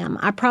one of them.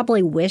 I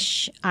probably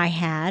wish I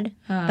had,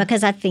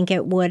 because I think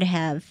it would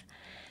have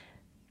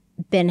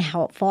been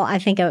helpful. I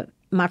think of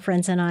my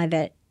friends and I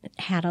that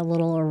had a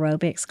little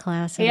aerobics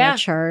class in Yeah. the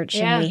church,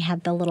 Yeah. and we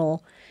had the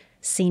little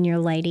senior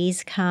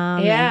ladies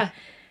come. Yeah.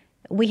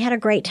 And we had a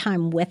great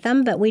time with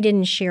them, but we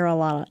didn't share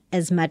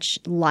as much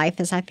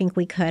life as I think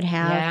we could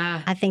have.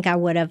 Yeah. I think I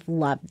would have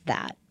loved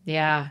that.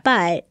 Yeah.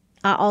 But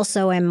I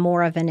also am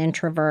more of an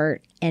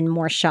introvert and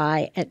more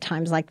shy at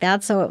times like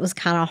that. So it was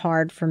kind of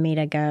hard for me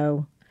to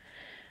go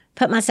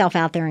put myself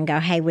out there and go,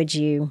 hey, would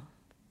you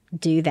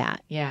do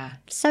that? Yeah.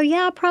 So,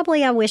 yeah,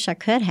 probably I wish I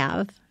could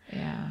have,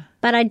 Yeah.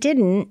 but I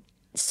didn't.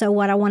 So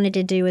what I wanted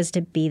to do is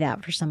to be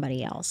that for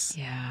somebody else,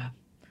 Yeah.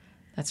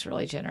 That's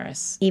really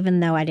generous. even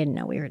though I didn't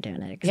know we were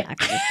doing it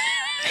exactly.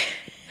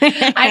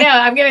 I know.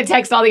 I'm going to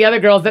text all the other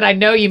girls that I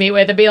know you meet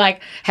with and be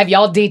like, have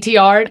y'all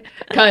DTR'd?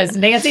 Because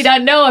Nancy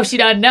doesn't know if she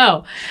doesn't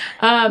know.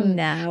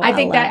 No, I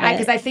think love it.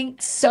 because I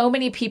think so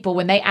many people,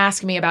 when they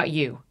ask me about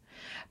you,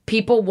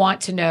 people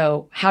want to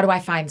know, how do I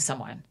find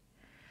someone?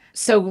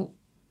 So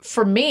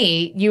for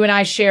me, you and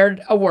I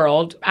shared a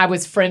world. I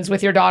was friends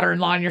with your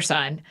daughter-in-law and your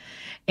son.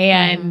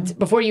 And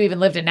before you even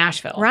lived in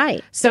Nashville.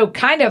 Right. So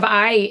kind of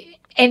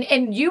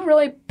and you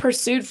really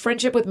pursued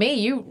friendship with me.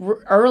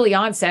 You early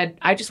on said,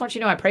 I just want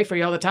you to know I pray for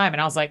you all the time. And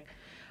I was like,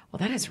 well,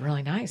 that is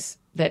really nice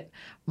that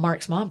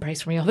Mark's mom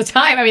prays for me all the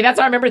time. I mean, that's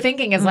what I remember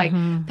thinking is like,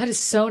 that is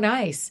so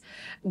nice.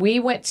 We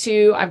went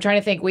to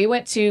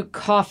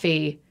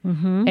coffee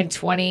in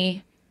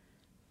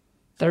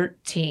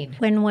 2013.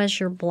 When was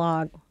your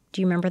blog?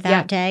 Do you remember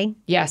that day?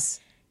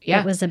 Yes. Yeah.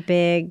 It was a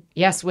big,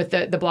 yes. With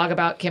the blog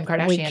about Kim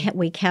Kardashian.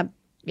 we kept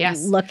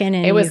Yes. looking,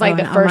 and it was you're like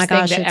going, the first oh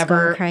my gosh, thing that it's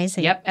ever going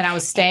crazy. Yep. And I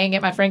was staying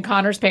at my friend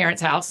Connor's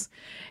parents' house.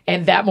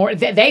 And that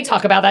they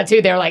talk about that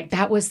too. They're like,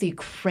 that was the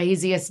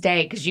craziest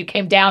day because you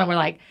came down and we're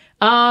like,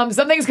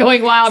 something's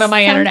going wild on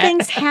my internet.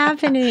 Something's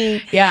happening.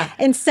 Yeah.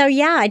 And so,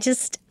 yeah,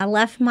 I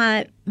left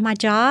my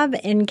job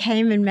and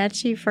came and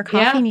met you for coffee.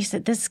 Yeah. And you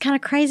said, this is kind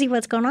of crazy.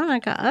 What's going on? I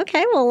go,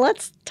 okay, well,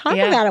 let's talk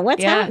Yeah. about it.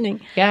 What's Yeah. happening?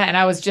 Yeah. And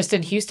I was just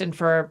in Houston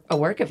for a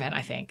work event,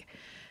 I think.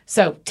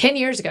 So 10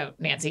 years ago,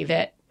 Nancy,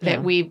 that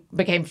we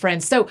became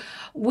friends. So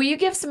will you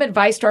give some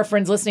advice to our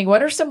friends listening?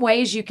 What are some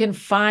ways you can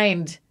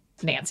find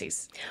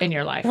Nancy's in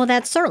your life? Well,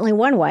 that's certainly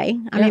one way.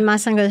 I mean, my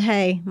son goes,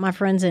 hey, my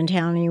friend's in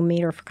town and you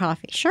meet her for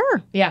coffee.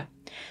 Sure. Yeah.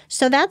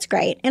 So that's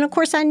great. And of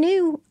course, I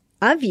knew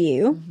of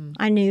you.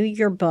 I knew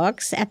your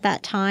books at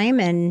that time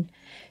and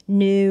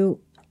knew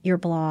your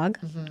blog.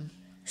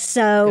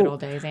 So Good old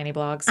days, Annie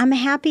blogs.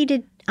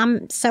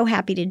 I'm so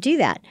happy to do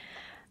that.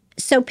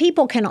 So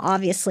people can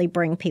obviously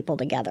bring people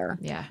together.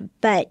 Yeah.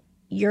 But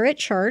you're at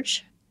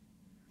church,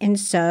 and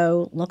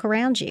so look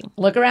around you.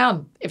 Look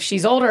around. If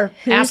she's older,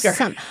 ask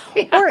her. Or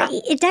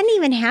it doesn't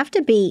even have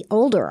to be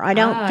older, I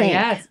don't think.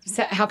 Yeah.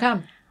 So how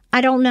come?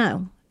 I don't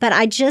know. But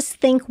I just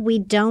think we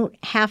don't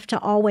have to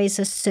always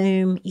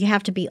assume you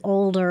have to be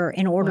older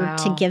in order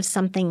to give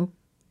something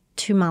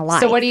to my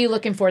life. So what are you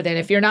looking for then?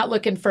 If you're not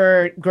looking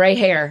for gray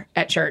hair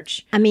at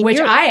church, I mean,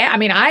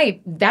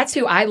 that's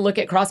who I look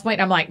at Crosspoint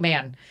and I'm like,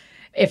 man,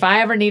 if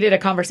I ever needed a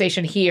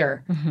conversation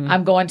here,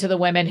 I'm going to the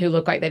women who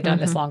look like they've done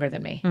this longer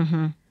than me.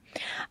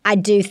 I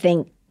do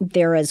think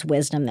there is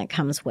wisdom that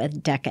comes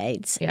with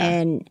decades. Yeah.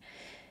 And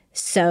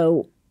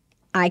so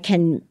I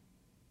can,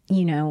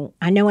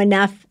 I know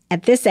enough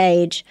at this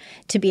age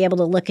to be able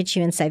to look at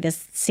you and say,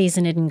 this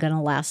season isn't going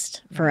to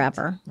last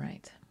forever.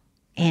 Right.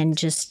 And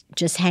just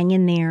hang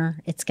in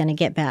there. It's going to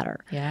get better.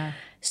 Yeah.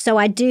 So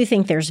I do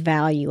think there's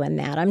value in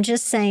that. I'm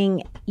just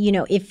saying,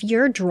 if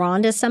you're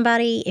drawn to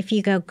somebody, if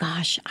you go,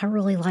 gosh, I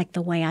really like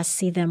the way I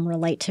see them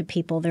relate to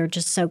people. They're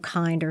just so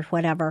kind or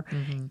whatever.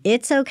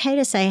 It's okay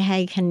to say,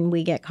 hey, can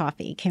we get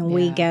coffee? Can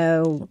we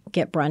go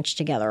get brunch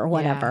together or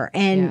whatever?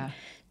 And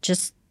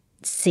just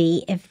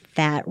see if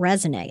that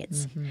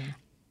resonates.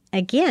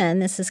 Again,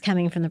 this is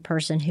coming from the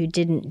person who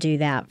didn't do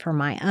that for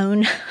my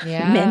own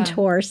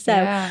mentor. So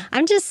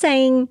I'm just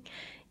saying,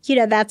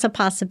 that's a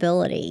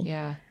possibility.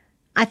 Yeah.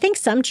 I think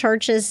some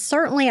churches,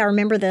 certainly I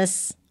remember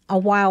this a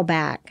while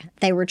back,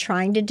 they were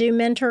trying to do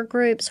mentor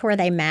groups where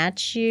they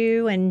match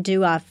you and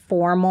do a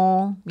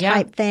formal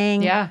type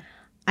thing. Yeah.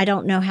 I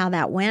don't know how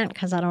that went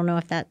because I don't know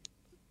if that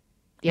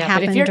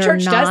but if your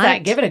church does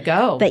that, give it a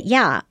go. But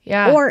yeah.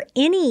 Or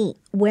any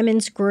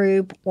women's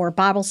group or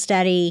Bible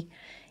study,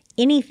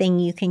 anything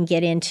you can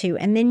get into,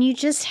 and then you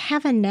just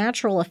have a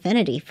natural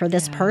affinity for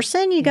this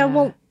person. You go,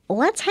 well,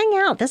 let's hang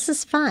out. This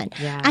is fun.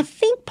 Yeah. I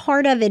think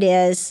part of it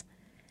is,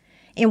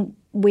 and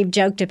we've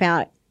joked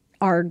about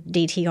our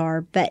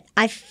DTR, but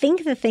I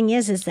think the thing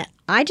is that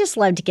I just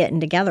loved getting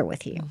together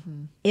with you.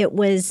 It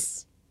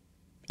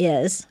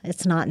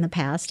it's not in the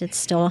past. It's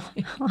still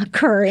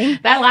occurring.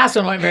 That last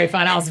one wasn't very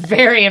fun. I was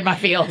very in my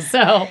feels.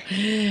 So,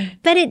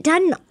 but it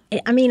doesn't.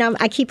 I mean,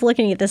 I keep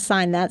looking at this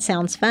sign. That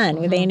sounds fun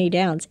with Annie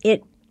Downs.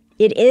 It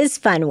is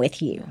fun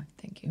with you.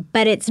 Thank you.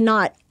 But it's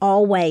not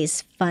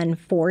always fun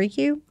for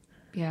you.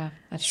 Yeah,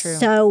 that's true.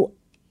 So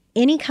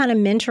any kind of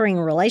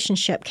mentoring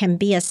relationship can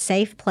be a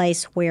safe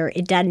place where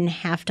it doesn't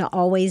have to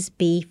always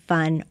be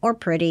fun or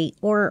pretty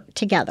or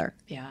together.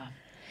 Yeah.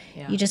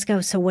 You just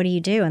go, so what do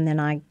you do? And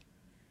then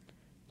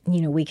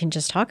we can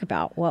just talk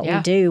about what we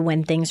do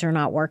when things are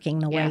not working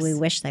the way we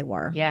wish they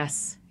were.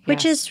 Yes.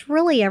 Which is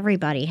really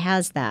everybody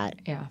has that.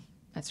 Yeah,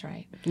 that's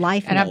right.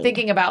 Life And I'm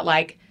thinking about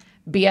like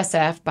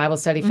BSF, Bible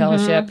Study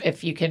Fellowship.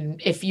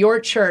 If your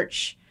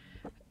church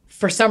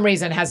for some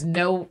reason has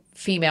no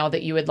female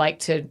that you would like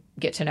to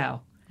get to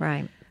know.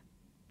 Right.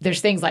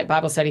 There's things like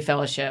Bible Study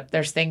Fellowship.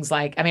 There's things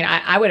like,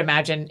 I would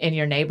imagine in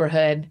your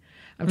neighborhood,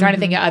 I'm trying to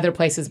think of other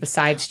places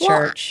besides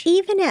church. Well,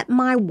 even at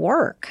my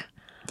work.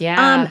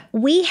 Yeah.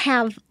 We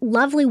have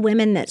lovely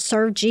women that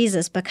serve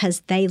Jesus because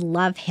they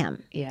love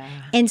him. Yeah.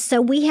 And so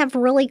we have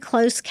really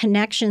close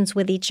connections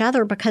with each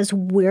other because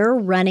we're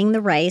running the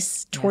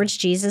race towards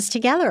Jesus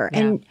together. Yeah.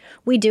 And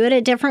we do it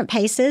at different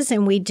paces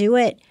and we do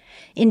it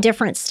in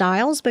different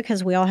styles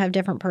because we all have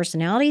different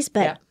personalities.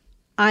 But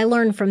I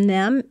learn from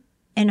them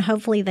and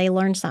hopefully they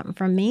learn something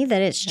from me,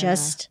 that it's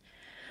just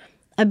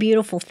a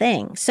beautiful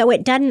thing. So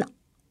it doesn't,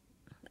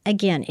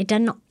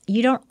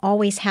 you don't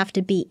always have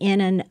to be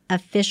in an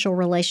official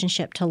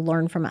relationship to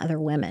learn from other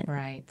women.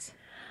 Right.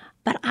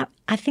 But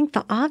I think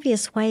the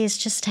obvious way is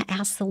just to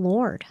ask the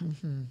Lord.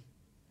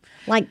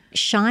 Like,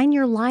 shine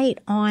your light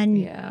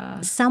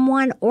on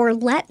someone, or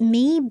let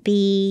me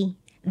be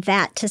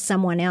that to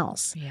someone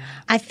else. Yeah.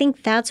 I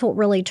think that's what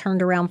really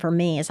turned around for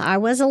me. Is I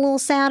was a little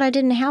sad I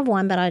didn't have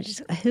one, but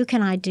who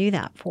can I do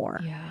that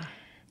for? Yeah.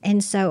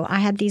 And so I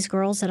had these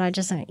girls that I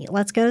just,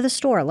 let's go to the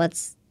store.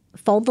 Let's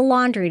fold the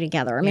laundry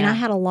together. I mean, I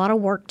had a lot of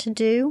work to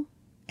do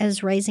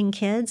as raising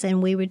kids,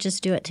 and we would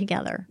just do it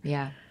together.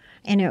 Yeah.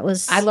 And it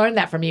was... I learned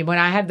that from you. When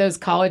I had those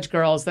college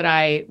girls that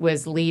I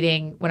was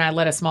leading, when I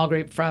led a small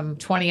group from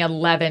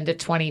 2011 to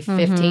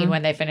 2015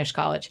 when they finished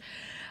college.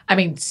 I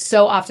mean,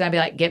 so often I'd be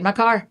like, get in my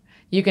car.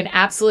 You can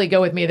absolutely go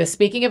with me to the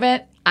speaking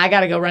event. I got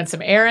to go run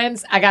some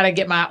errands. I got to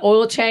get my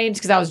oil changed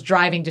because I was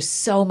driving to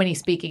so many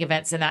speaking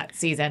events in that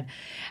season.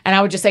 And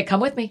I would just say, come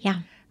with me. Yeah.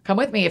 Come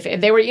with me.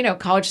 If they were,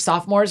 college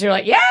sophomores, you're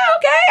like, yeah,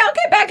 okay, I'll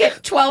get back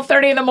at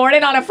 12:30 in the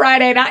morning on a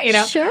Friday night,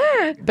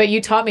 Sure. But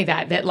you taught me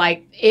that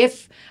like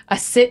if a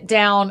sit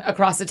down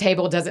across the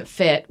table doesn't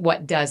fit,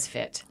 what does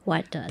fit?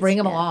 What does Bring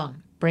them fit?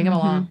 along. Bring them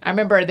along. I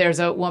remember there's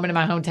a woman in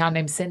my hometown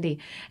named Cindy,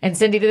 and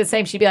Cindy did the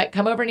same. She'd be like,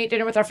 come over and eat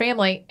dinner with our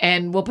family,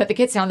 and we'll put the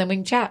kids down, then we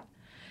can chat.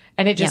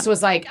 And it just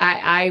was like,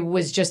 I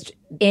was just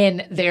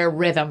in their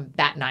rhythm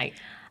that night.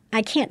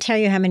 I can't tell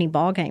you how many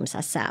ball games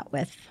I sat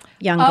with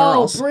young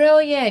girls. Oh,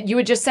 brilliant. You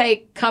would just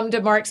say, come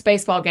to Mark's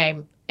baseball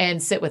game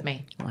and sit with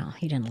me. Well,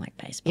 he didn't like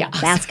baseball.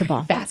 Yeah.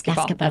 Basketball.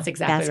 Basketball. That's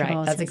exactly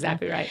right. That's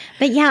exactly right.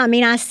 But yeah, I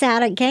mean, I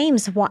sat at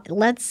games.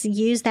 Let's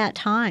use that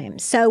time.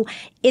 So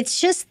it's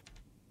just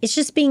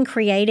being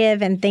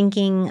creative and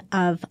thinking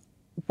of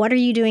what are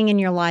you doing in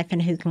your life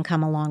and who can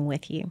come along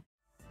with you.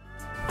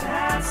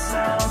 That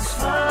sounds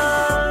fun.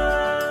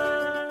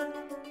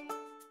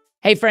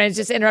 Hey friends,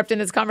 just interrupting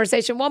this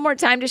conversation one more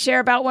time to share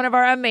about one of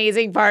our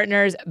amazing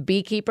partners,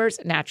 Beekeepers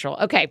Natural.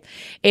 Okay,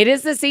 it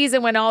is the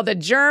season when all the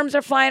germs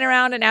are flying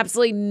around and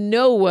absolutely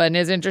no one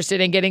is interested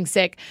in getting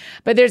sick.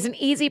 But there's an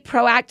easy,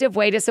 proactive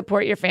way to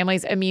support your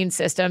family's immune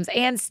systems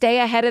and stay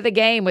ahead of the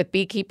game with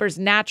Beekeepers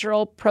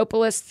Natural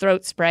Propolis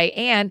Throat Spray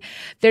and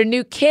their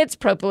new Kids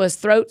Propolis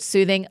Throat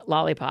Soothing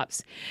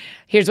Lollipops.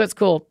 Here's what's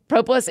cool.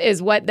 Propolis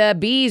is what the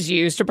bees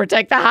use to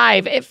protect the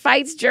hive. It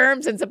fights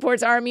germs and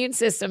supports our immune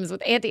systems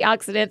with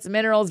antioxidants,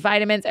 minerals,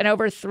 vitamins, and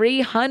over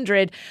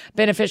 300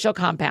 beneficial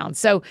compounds.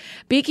 So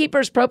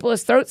Beekeeper's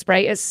Propolis Throat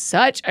Spray is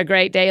such a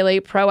great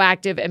daily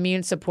proactive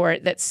immune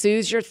support that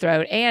soothes your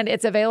throat, and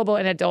it's available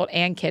in adult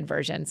and kid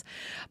versions.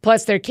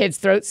 Plus, their kids'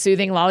 throat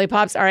soothing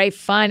lollipops are a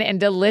fun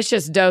and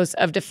delicious dose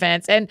of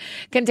defense and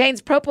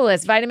contains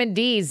propolis, vitamin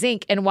D,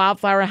 zinc, and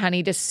wildflower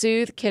honey to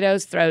soothe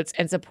kiddos' throats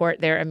and support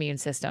their immune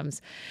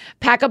systems.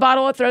 Pack a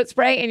bottle of throat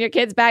spray in your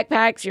kids'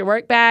 backpacks, your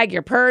work bag,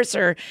 your purse,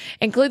 or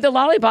include the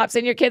lollipops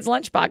in your kids'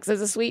 lunchbox as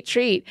a sweet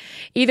treat.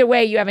 Either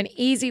way, you have an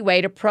easy way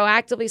to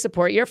proactively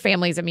support your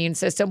family's immune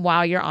system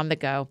while you're on the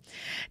go.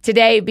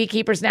 Today,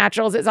 Beekeepers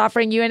Naturals is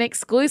offering you an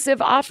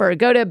exclusive offer.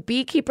 Go to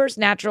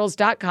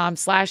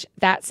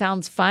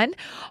beekeepersnaturals.com/thatsoundsfun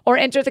or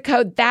enter the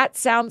code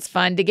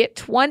thatsoundsfun to get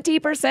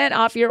 20%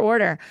 off your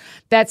order.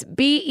 That's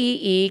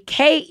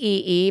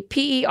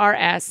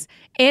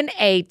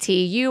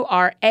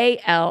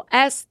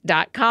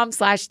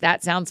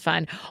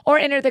BeekeepersNaturals.com/thatsoundsfun or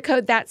enter the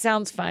code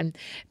thatsoundsfun.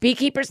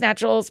 Beekeepers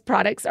Naturals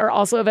products are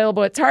also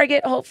available at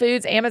Target, Whole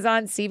Foods,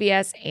 Amazon,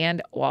 CVS,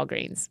 and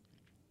Walgreens.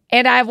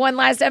 And I have one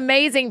last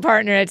amazing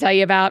partner to tell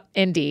you about,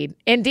 Indeed.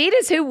 Indeed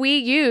is who we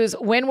use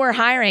when we're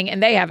hiring,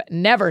 and they have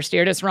never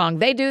steered us wrong.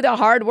 They do the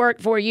hard work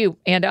for you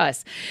and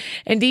us.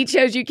 Indeed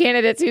shows you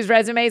candidates whose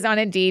resumes on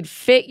Indeed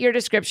fit your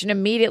description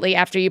immediately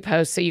after you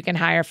post so you can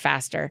hire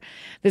faster.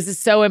 This is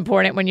so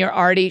important when you're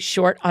already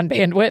short on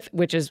bandwidth,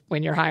 which is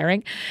when you're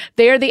hiring.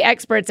 They are the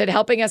experts at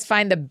helping us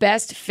find the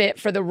best fit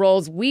for the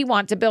roles we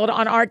want to build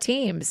on our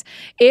teams.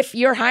 If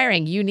you're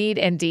hiring, you need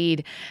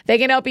Indeed. They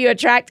can help you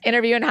attract,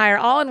 interview, and hire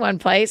all in one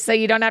place, so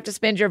you don't have to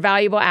spend your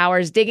valuable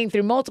hours digging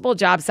through multiple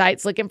job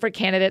sites looking for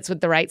candidates with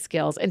the right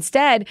skills.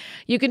 Instead,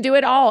 you can do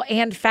it all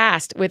and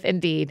fast with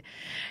Indeed.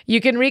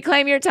 You can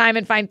reclaim your time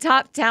and find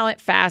top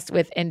talent fast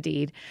with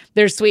Indeed.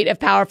 Their suite of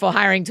powerful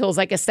hiring tools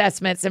like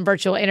assessments and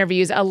virtual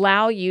interviews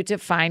allow you to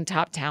find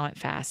top talent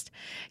fast.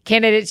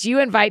 Candidates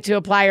you invite to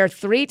apply are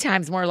 3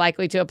 times more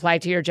likely to apply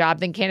to your job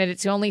than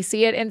candidates who only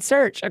see it in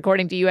search,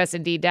 according to US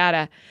Indeed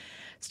data.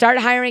 Start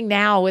hiring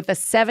now with a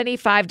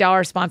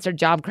 $75 sponsored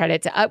job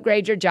credit to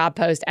upgrade your job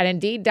post at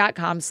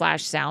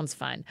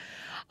Indeed.com/soundsfun.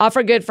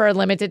 Offer good for a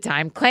limited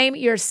time. Claim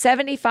your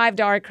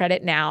 $75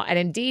 credit now at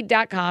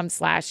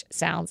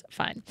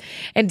Indeed.com/soundsfun.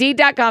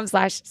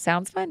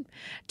 Indeed.com/soundsfun.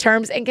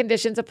 Terms and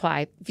conditions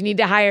apply. If you need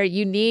to hire,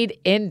 you need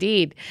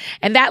Indeed.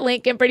 And that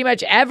link and pretty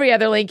much every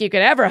other link you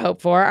could ever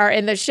hope for are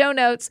in the show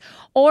notes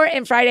or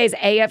in Friday's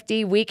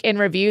AFD Week in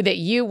Review that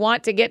you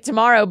want to get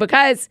tomorrow,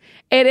 because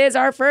it is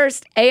our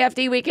first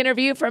AFD Week in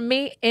Review from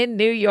me in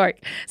New York.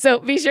 So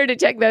be sure to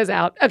check those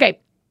out. Okay,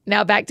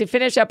 now back to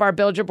finish up our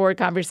Build Your Board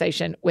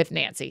conversation with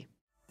Nancy.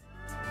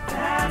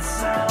 That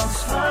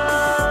sounds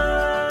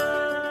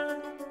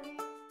fun.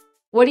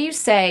 What do you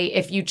say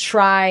if you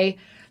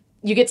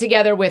get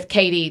together with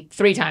Katie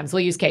 3 times?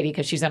 We'll use Katie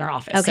because she's in our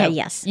office. Okay, So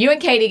yes. You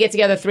and Katie get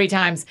together 3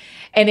 times,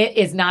 and it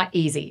is not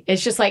easy.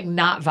 It's just like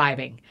not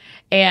vibing.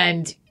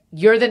 And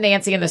you're the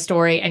Nancy in the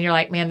story, and you're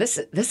like, man, this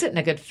isn't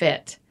a good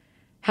fit.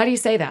 How do you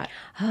say that?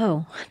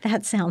 Oh,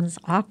 that sounds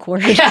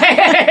awkward. It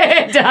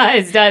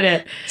does, doesn't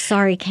it?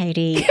 Sorry,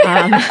 Katie.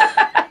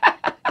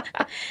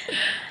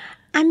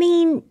 I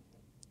mean,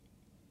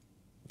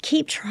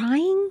 keep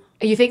trying.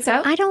 You think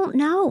so? I don't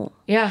know.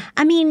 Yeah.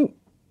 I mean,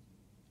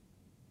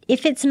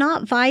 if it's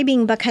not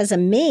vibing because of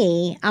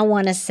me, I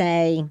want to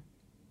say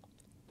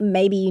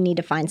maybe you need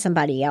to find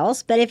somebody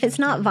else. But if it's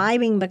not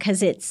vibing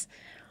because it's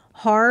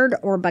hard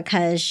or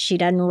because she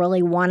doesn't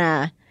really want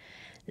to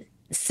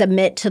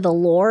submit to the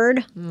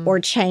Lord or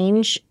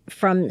change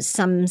from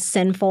some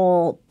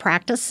sinful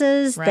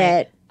practices Right.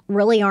 that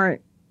really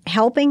aren't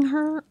helping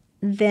her,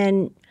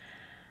 then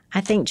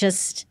I think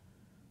just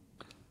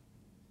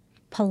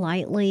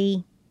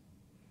politely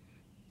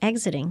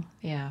exiting.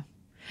 Yeah.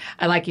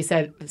 And like you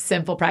said,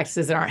 sinful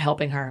practices that aren't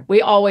helping her.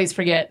 We always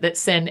forget that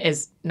sin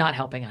is not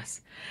helping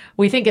us.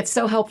 We think it's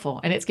so helpful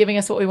and it's giving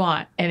us what we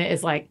want. And it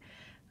is like,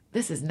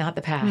 this is not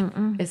the path.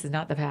 This is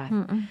not the path.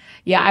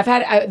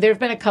 Yeah, there've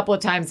been a couple of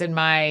times in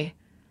my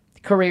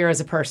career as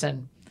a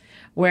person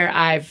where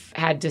I've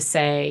had to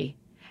say,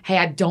 hey,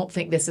 I don't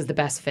think this is the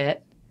best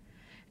fit.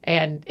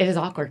 And it is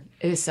awkward.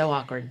 It is so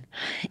awkward.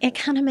 It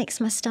kind of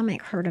makes my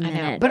stomach hurt a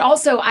minute. But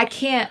also I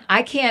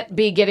can't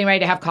be getting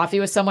ready to have coffee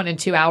with someone in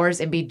 2 hours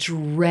and be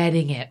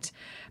dreading it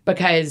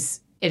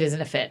because it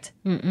isn't a fit.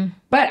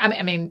 But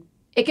I mean,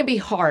 it can be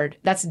hard.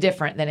 That's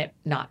different than it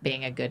not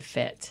being a good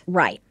fit.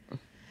 Right.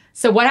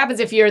 So what happens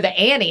if you're the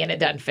Annie and it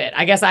doesn't fit?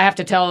 I guess I have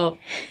to tell,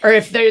 or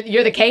if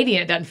you're the Katie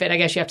and it doesn't fit, I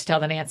guess you have to tell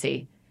the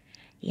Nancy.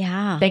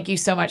 Yeah. Thank you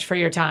so much for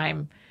your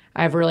time.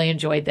 I've really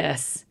enjoyed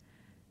this.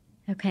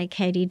 Okay,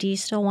 Katie, do you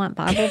still want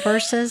Bible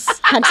verses?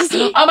 I just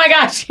Oh my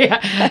gosh.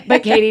 Yeah.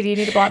 But Katie, do you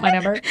need to block my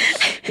number?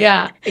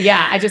 Yeah.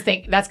 Yeah. I just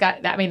think that's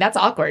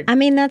awkward. I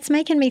mean, that's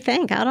making me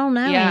think. I don't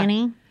know, Yeah.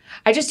 Annie.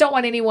 I just don't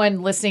want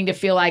anyone listening to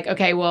feel like,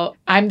 okay, well,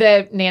 I'm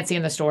the Nancy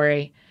in the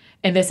story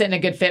and this isn't a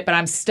good fit, but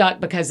I'm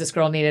stuck because this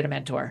girl needed a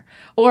mentor.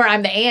 Or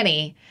I'm the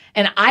Annie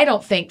and I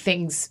don't think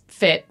things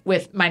fit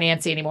with my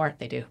Nancy anymore.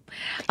 They do.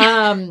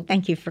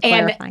 Thank you for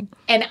clarifying.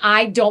 And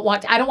I don't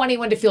want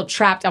anyone to feel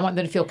trapped. I want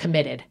them to feel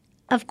committed.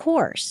 Of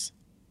course,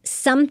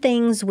 some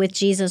things with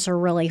Jesus are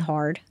really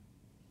hard,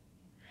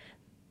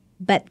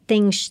 but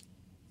things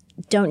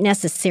don't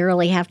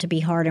necessarily have to be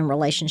hard in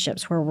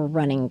relationships where we're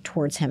running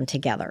towards him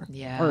together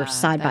or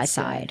side by that's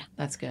side. Good.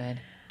 That's good.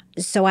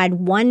 So I'd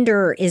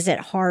wonder, is it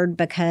hard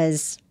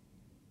because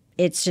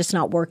it's just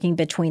not working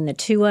between the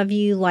two of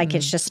you, like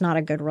it's just not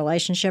a good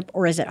relationship,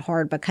 or is it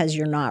hard because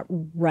you're not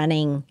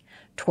running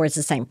towards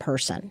the same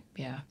person?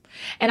 Yeah.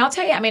 And I'll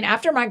tell you, I mean,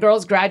 after my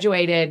girls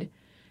graduated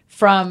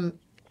from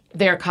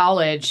their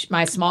college,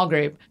 my small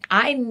group,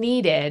 I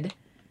needed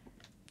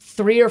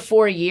 3 or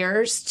 4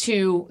 years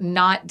to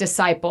not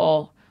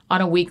disciple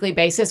on a weekly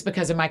basis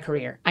because of my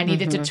career. I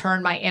needed to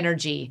turn my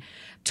energy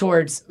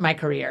towards my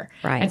career.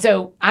 Right. And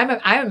so I'm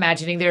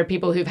imagining there are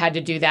people who've had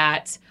to do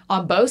that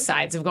on both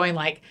sides of going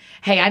like,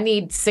 hey, I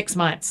need 6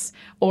 months,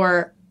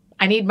 or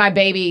I need my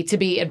baby to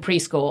be in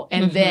preschool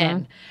and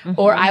then,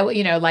 or I,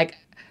 like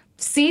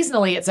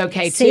seasonally it's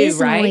okay too,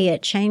 right? Seasonally,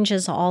 it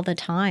changes all the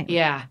time.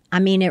 Yeah. I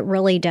mean, it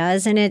really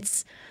does. And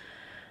it's,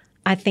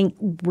 I think,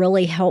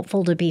 really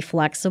helpful to be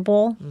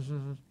flexible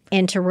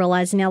and to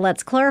realize, now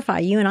let's clarify,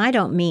 you and I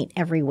don't meet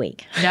every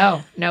week.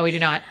 No, we do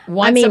not.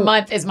 Once a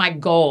month is my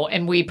goal,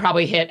 and we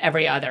probably hit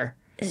every other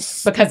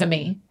because of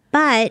me.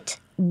 But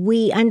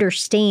we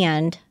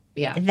understand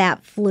Yeah.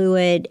 that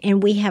fluid,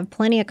 and we have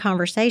plenty of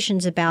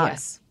conversations about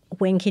Yes.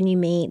 when can you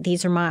meet,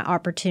 these are my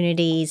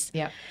opportunities.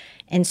 Yeah.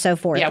 And so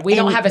forth. Yeah, we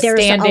don't And have a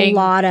there's standing- a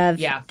lot of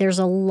Yeah. there's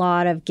a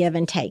lot of give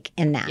and take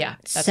in that. Yeah,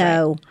 that's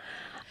so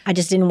I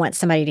just didn't want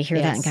somebody to hear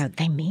that Yes. and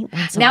go, they meet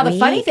once Now, a the week?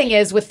 funny thing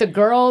is with the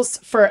girls,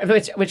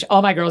 which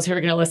all my girls who are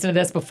going to listen to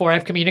this before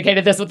I've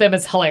communicated this with them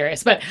is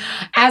hilarious. But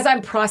as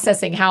I'm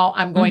processing how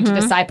I'm going to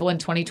disciple in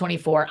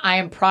 2024, I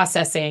am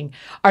processing,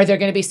 are there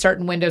going to be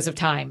certain windows of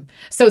time?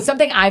 So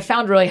something I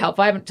found really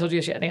helpful, I haven't told you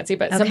this yet, Nancy,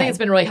 but something that's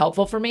been really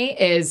helpful for me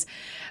is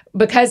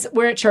because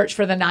we're at church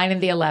for the 9 and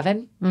the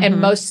 11,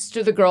 and most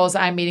of the girls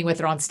I'm meeting with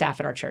are on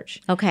staff at our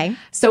church. Okay.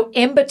 So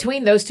in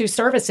between those two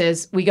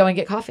services, we go and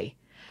get coffee.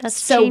 That's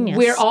So genius.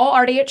 we're all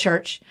already at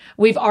church.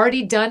 We've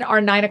already done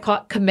our 9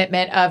 o'clock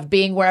commitment of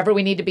being wherever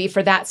we need to be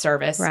for that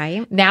service.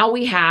 Right. Now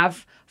we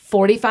have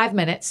 45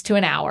 minutes to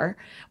an hour.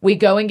 We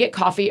go and get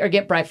coffee or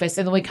get breakfast,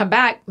 and then we come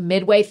back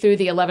midway through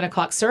the 11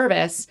 o'clock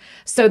service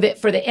so that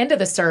for the end of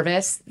the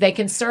service, they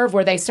can serve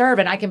where they serve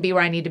and I can be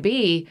where I need to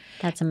be.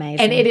 That's amazing.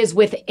 And it is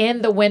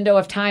within the window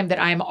of time that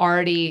I'm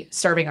already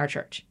serving our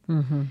church.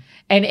 Mm-hmm.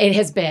 And it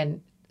has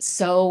been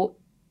so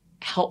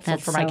helpful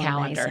That's for my so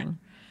calendar. amazing.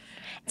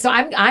 So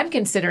I'm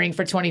considering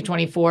for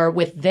 2024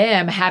 with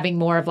them having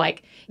more of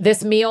like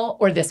this meal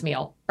or this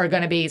meal are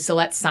going to be, so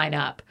let's sign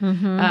up.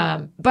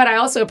 But I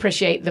also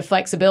appreciate the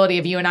flexibility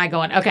of you and I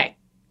going, okay,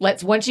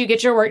 once you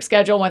get your work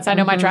schedule, once I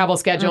know my travel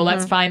schedule,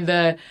 let's find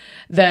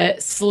the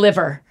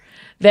sliver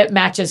that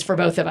matches for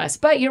both of us.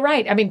 But you're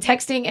right. I mean,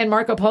 texting and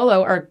Marco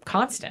Polo are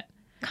constant.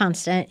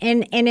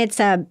 And it's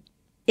a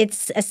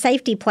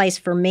safety place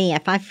for me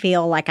if I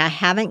feel like I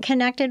haven't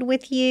connected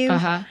with you.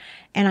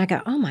 And I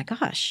go, oh my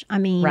gosh. I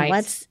mean, Right.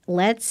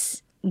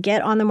 let's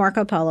get on the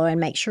Marco Polo and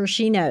make sure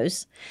she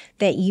knows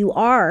that you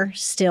are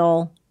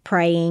still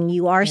praying.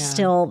 You are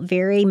still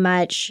very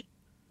much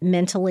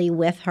mentally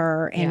with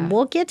her, and Yeah.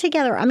 we'll get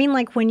together. I mean,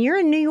 like when you're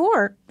in New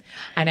York,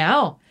 I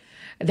know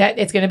that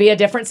it's going to be a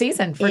different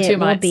season for 2 it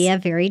will months. be a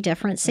very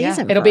different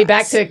season. It'll for be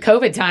back us. to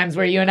COVID times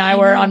where you and I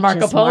were on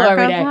Marco just Polo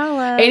every Marco day.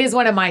 Polo. It is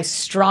one of my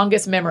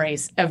strongest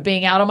memories of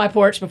being out on my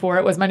porch before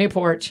it was my new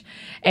porch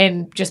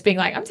and just being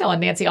like, I'm telling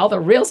Nancy all the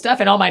real stuff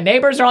and all my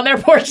neighbors are on their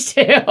porch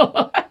too.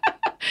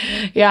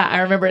 Yeah, I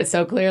remember it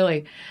so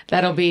clearly.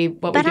 That'll be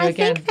what But we do I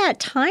again. think that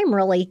time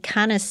really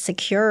kind of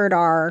secured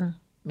our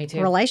Me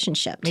too.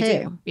 relationship Me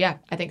too. Yeah,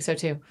 I think so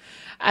too.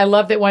 I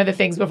love that one of the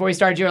things before we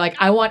started, you were like,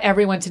 I want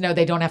everyone to know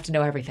they don't have to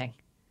know everything.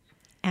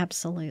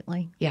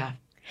 Absolutely. Yeah,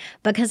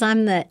 Because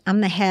I'm the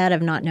head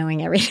of not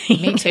knowing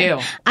everything. me too.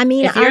 I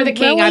mean, If you're I the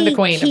king, I'm the really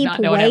queen of keep not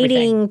knowing waiting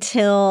everything.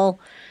 till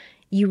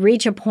you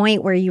reach a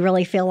point where you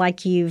really feel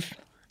like you've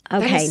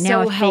is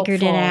now so I've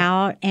figured it helpful.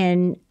 out,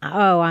 and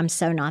I'm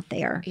so not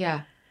there.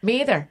 Yeah,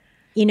 me either.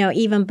 You know,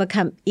 even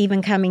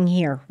coming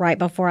here right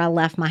before I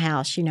left my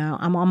house, you know,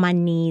 I'm on my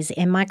knees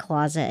in my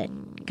closet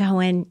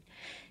going,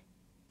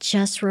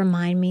 just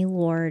remind me,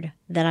 Lord,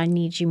 that I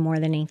need you more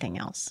than anything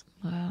else.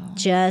 Wow.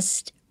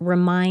 Just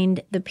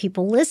remind the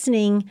people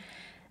listening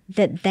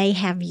that they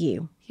have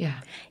you. Yeah.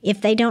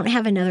 If they don't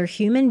have another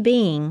human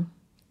being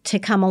to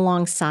come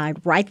alongside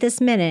right this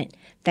minute,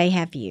 they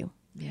have you.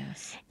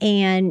 Yes.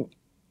 And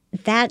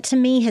that to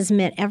me has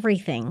meant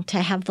everything, to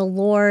have the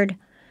Lord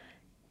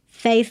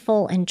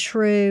faithful and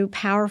true,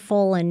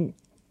 powerful, and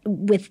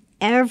with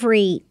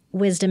every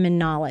wisdom and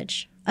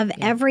knowledge of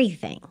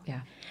everything,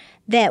 Yeah.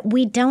 that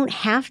we don't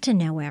have to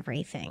know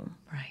everything.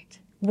 Right.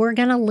 We're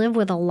going to live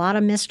with a lot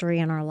of mystery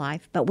in our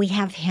life, but we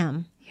have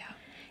Him. Yeah.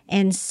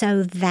 And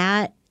so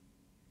that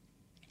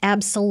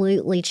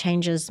absolutely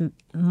changes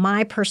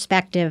my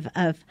perspective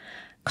of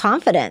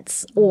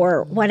confidence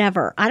or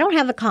whatever. I don't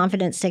have the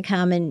confidence to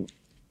come and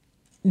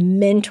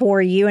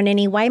mentor you in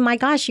any way. My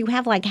gosh, you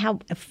have like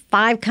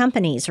 5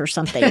 companies or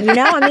something, you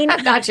know? I mean,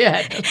 Not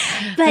yet.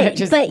 But- It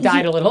just but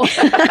died a little.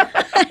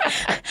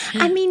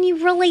 I mean,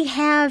 you really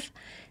have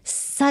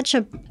such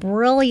a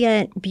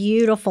brilliant,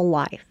 beautiful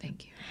life.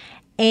 Thank you.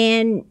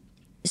 And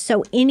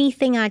so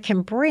anything I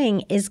can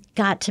bring is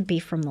got to be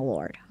from the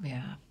Lord.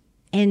 Yeah.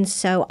 And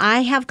so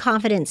I have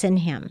confidence in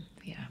Him.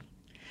 Yeah.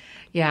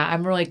 Yeah.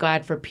 I'm really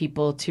glad for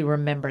people to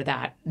remember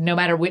that no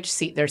matter which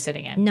seat they're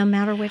sitting in. No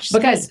matter which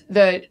Because side.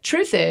 the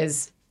truth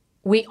is,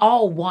 we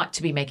all want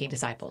to be making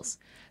disciples.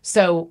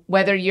 So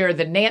whether you're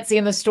the Nancy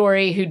in the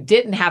story who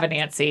didn't have a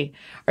Nancy,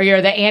 or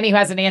you're the Annie who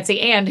has a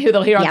Nancy and who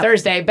they'll hear on Yep.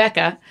 Thursday,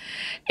 Becca.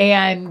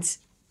 And,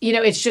 you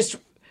know, it's just,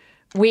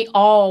 we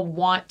all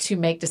want to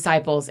make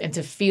disciples, and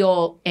to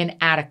feel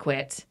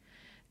inadequate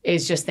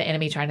is just the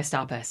enemy trying to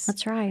stop us.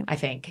 That's right. I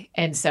think.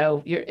 And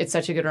so it's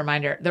such a good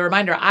reminder. The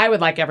reminder I would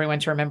like everyone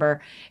to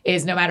remember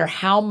is no matter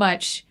how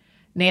much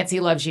Nancy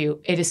loves you,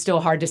 it is still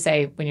hard to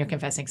say when you're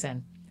confessing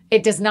sin.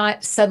 It does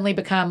not suddenly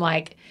become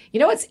like, you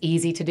know what's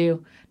easy to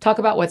do? Talk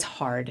about what's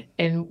hard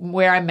and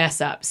where I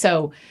mess up.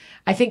 So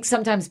I think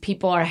sometimes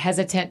people are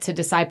hesitant to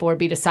disciple or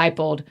be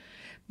discipled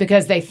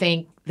because they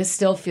think this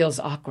still feels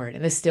awkward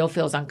and this still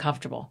feels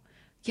uncomfortable.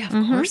 Yeah,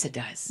 of course it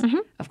does.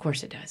 Of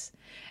course it does.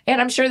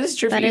 And I'm sure this is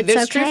true for But you. it's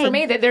This is true okay. for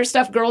me, that there's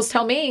stuff girls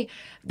tell me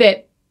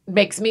that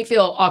makes me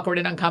feel awkward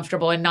and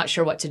uncomfortable and not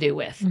sure what to do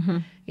with.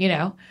 You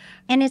know?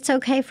 And it's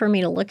okay for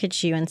me to look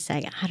at you and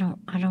say, I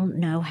don't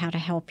know how to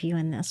help you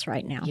in this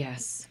right now.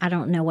 Yes. I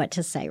don't know what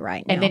to say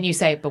right now. And then you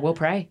say, but we'll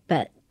pray.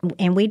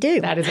 And we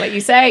do. That is what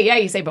you say. Yeah,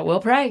 you say, but we'll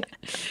pray.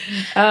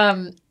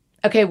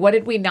 Okay, what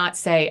did we not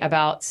say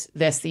about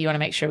this that you want to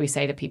make sure we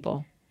say to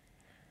people?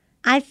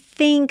 I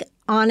think,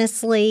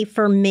 honestly,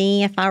 for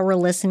me, if I were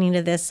listening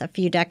to this a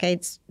few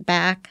decades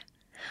back,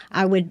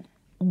 I would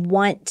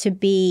want to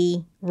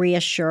be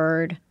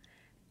reassured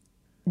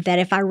that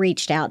if I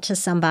reached out to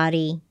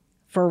somebody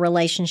for a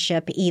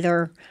relationship,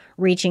 either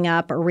reaching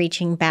up or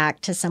reaching back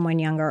to someone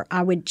younger,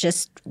 I would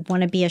just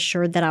want to be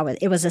assured that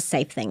it was a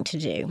safe thing to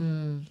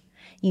do.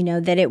 You know,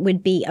 that it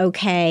would be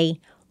okay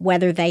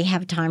whether they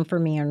have time for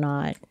me or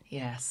not,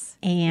 Yes.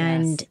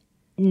 and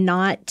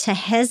not to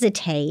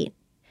hesitate.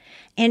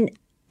 And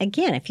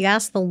again, if you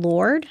ask the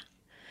Lord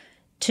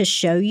to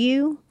show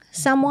you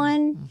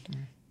someone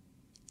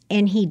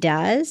and he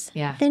does,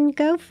 Yeah. then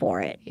go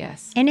for it.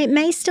 Yes. And it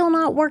may still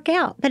not work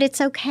out, but it's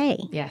okay.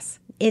 Yes.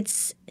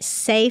 It's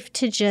safe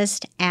to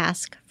just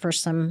ask for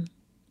some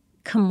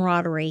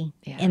camaraderie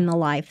in the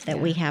life that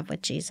we have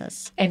with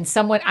Jesus. And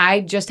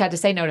I just had to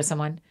say no to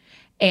someone,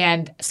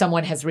 and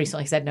someone has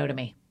recently said no to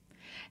me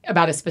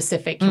about a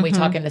specific, can we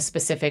talk in the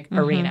specific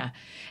arena?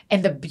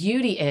 And the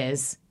beauty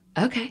is,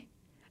 okay.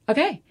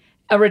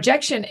 A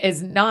rejection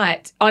is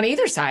not on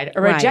either side.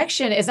 A Right.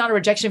 rejection is not a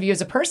rejection of you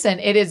as a person.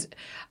 It is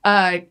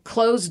a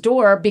closed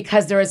door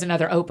because there is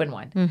another open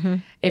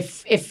one.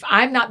 If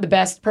I'm not the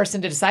best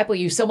person to disciple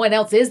you, someone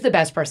else is the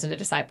best person to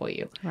disciple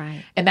you.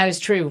 Right. And that is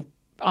true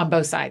on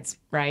both sides,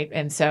 right?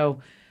 And so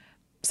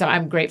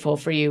I'm grateful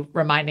for you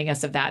reminding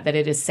us of that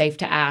it is safe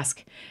to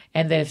ask.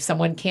 And that if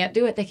someone can't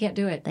do it, they can't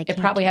do it. It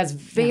probably has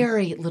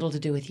very little to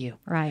do with you.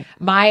 Right.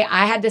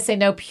 I had to say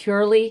no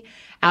purely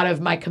out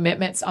of my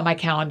commitments on my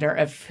calendar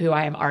of who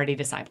I am already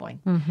discipling.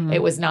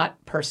 It was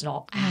not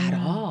personal at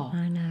all.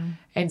 I know.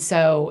 And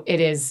so it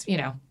is,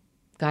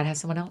 God has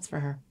someone else for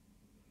her.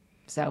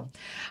 So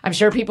I'm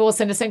sure people will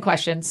send us in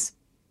questions.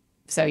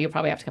 So you'll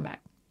probably have to come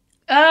back.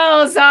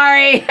 Oh,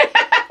 sorry.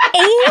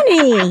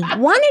 Annie,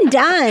 one and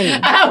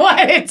done. I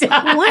wanted to.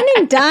 One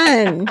and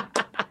done.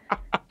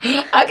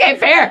 Okay,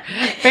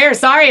 fair.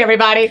 Sorry,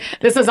 everybody.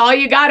 This is all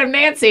you got of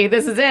Nancy.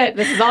 This is it.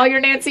 This is all your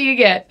Nancy you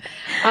get.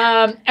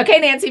 Okay,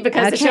 Nancy,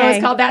 because the show is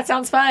called That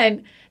Sounds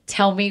Fun.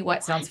 Tell me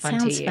what sounds fun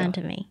to you. Sounds fun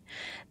to me.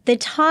 The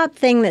top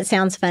thing that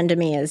sounds fun to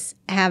me is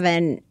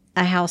having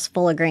a house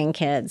full of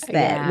grandkids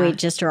that we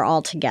just are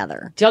all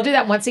together. Do y'all do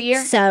that once a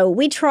year? So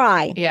we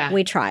try. Yeah.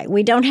 We try.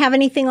 We don't have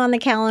anything on the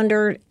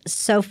calendar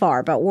so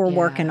far, but we're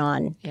working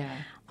on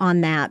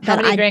that. How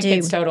But many I grandkids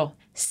do 7?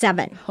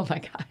 7. Oh my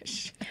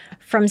gosh.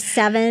 From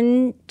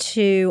 7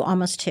 to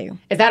almost 2.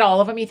 Is that all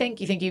of them, you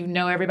think? You think you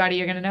know everybody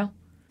you're going to know?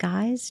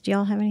 Guys, do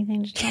y'all have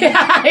anything to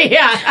tell me?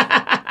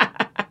 Yeah.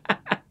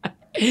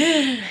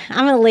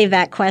 I'm going to leave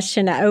that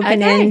question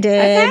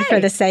open-ended for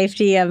the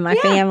safety of my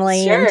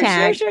family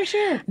intact.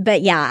 Sure.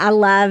 But yeah, I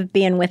love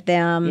being with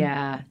them.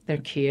 Yeah, they're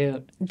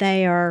cute.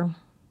 They are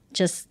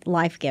just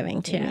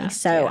life-giving to me.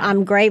 So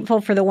I'm grateful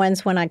for the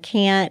ones when I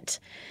can't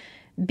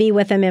be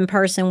with them in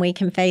person. We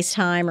can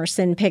FaceTime or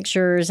send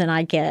pictures, and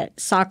I get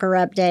soccer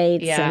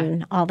updates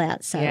and all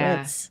that. So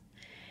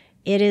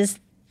it is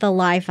the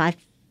life I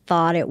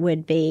thought it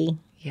would be.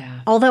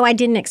 Yeah. Although I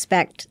didn't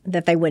expect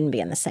that they wouldn't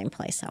be in the same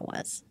place I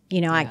was.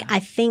 I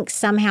think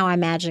somehow I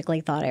magically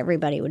thought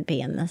everybody would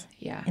be in the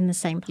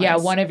same place. Yeah,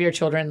 one of your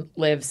children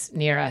lives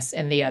near us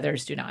and the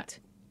others do not.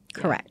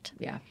 Correct.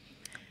 Yeah.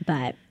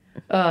 But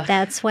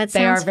that's what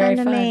They sounds are very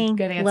fun to fun. me.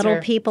 Good answer. Little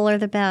people are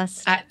the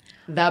best.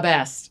 The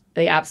best.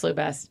 The absolute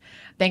best.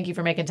 Thank you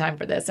for making time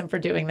for this and for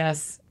doing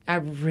this. I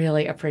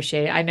really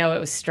appreciate it. I know it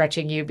was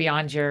stretching you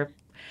beyond your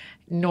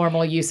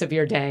normal use of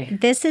your day.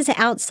 This is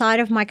outside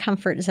of my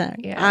comfort zone.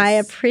 Yes. I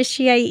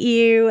appreciate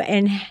you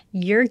and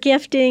your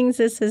giftings.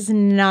 This is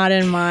not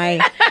in my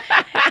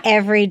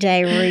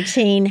everyday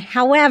routine.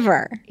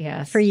 However,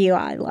 for you,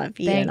 I love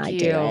you and I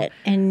do it.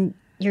 And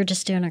you're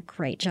just doing a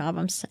great job.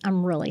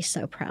 I'm really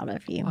so proud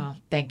of you. Well,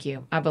 thank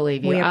you. I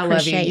believe you. We I love you.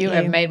 appreciate You you.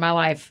 have made my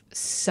life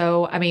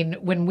so,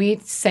 when we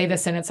say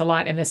this sentence a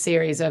lot in this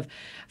series of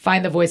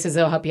find the voices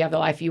that'll help you have the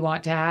life you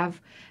want to have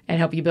and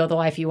help you build the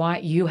life you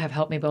want, you have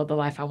helped me build the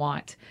life I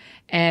want.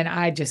 And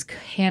I just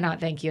cannot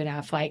thank you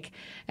enough. Like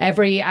I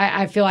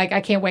feel like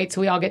I can't wait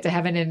till we all get to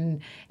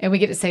heaven and we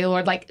get to say,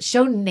 Lord, like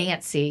show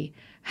Nancy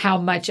how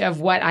much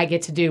of what I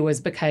get to do was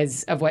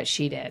because of what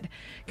she did.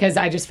 Because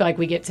I just feel like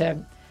we get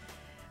to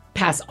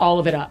pass all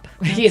of it up.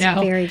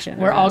 Very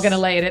generous. We're all going to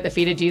lay it at the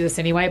feet of Jesus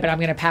anyway, but I'm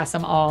going to pass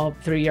them all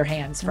through your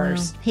hands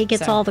first. He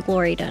gets all the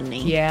glory, doesn't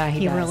he? Yeah,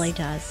 he does. really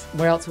does.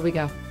 Where else would we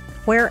go?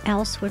 Where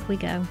else would we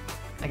go?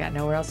 I got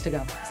nowhere else to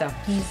go. So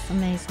He's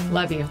amazing.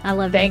 love you. I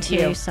love Thank you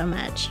too you so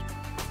much.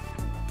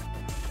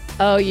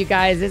 Oh, you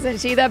guys, isn't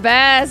she the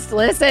best?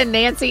 Listen,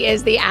 Nancy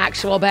is the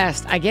actual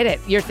best. I get it.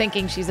 You're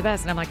thinking she's the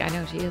best. And I'm like, I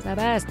know she is the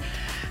best.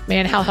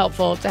 Man, how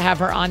helpful to have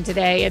her on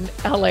today and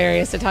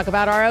hilarious to talk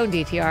about our own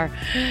DTR.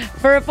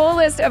 For a full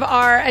list of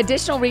our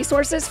additional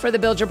resources for the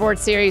Build Your Board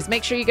series,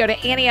 make sure you go to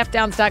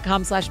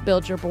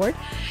anniefdowns.com/buildyourbboard.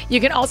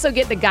 You can also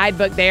get the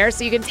guidebook there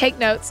so you can take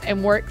notes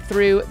and work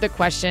through the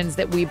questions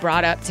that we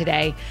brought up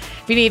today.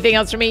 If you need anything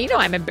else from me,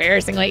 I'm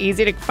embarrassingly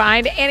easy to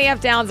find. Annie F.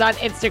 Downs on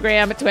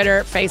Instagram,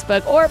 Twitter,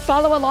 Facebook, or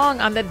follow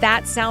along on the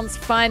That Sounds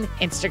Fun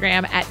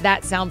Instagram at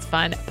That Sounds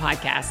Fun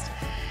Podcast.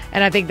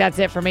 And I think that's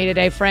it for me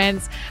today,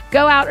 friends.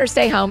 Go out or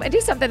stay home and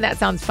do something that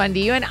sounds fun to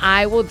you, and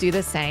I will do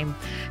the same.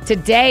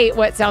 Today,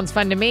 what sounds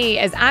fun to me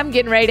is I'm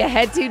getting ready to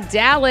head to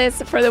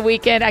Dallas for the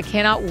weekend. I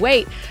cannot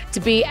wait to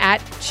be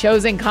at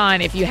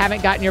ChosenCon. If you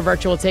haven't gotten your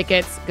virtual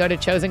tickets, go to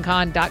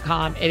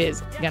chosencon.com. It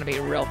is going to be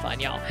real fun,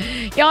 y'all.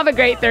 Y'all have a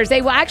great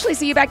Thursday. We'll actually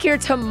see you back here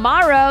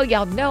tomorrow.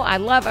 Y'all know I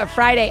love a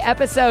Friday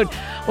episode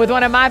with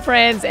one of my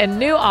friends and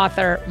new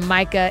author,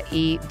 Micah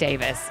E.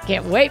 Davis.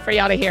 Can't wait for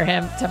y'all to hear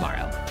him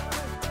tomorrow.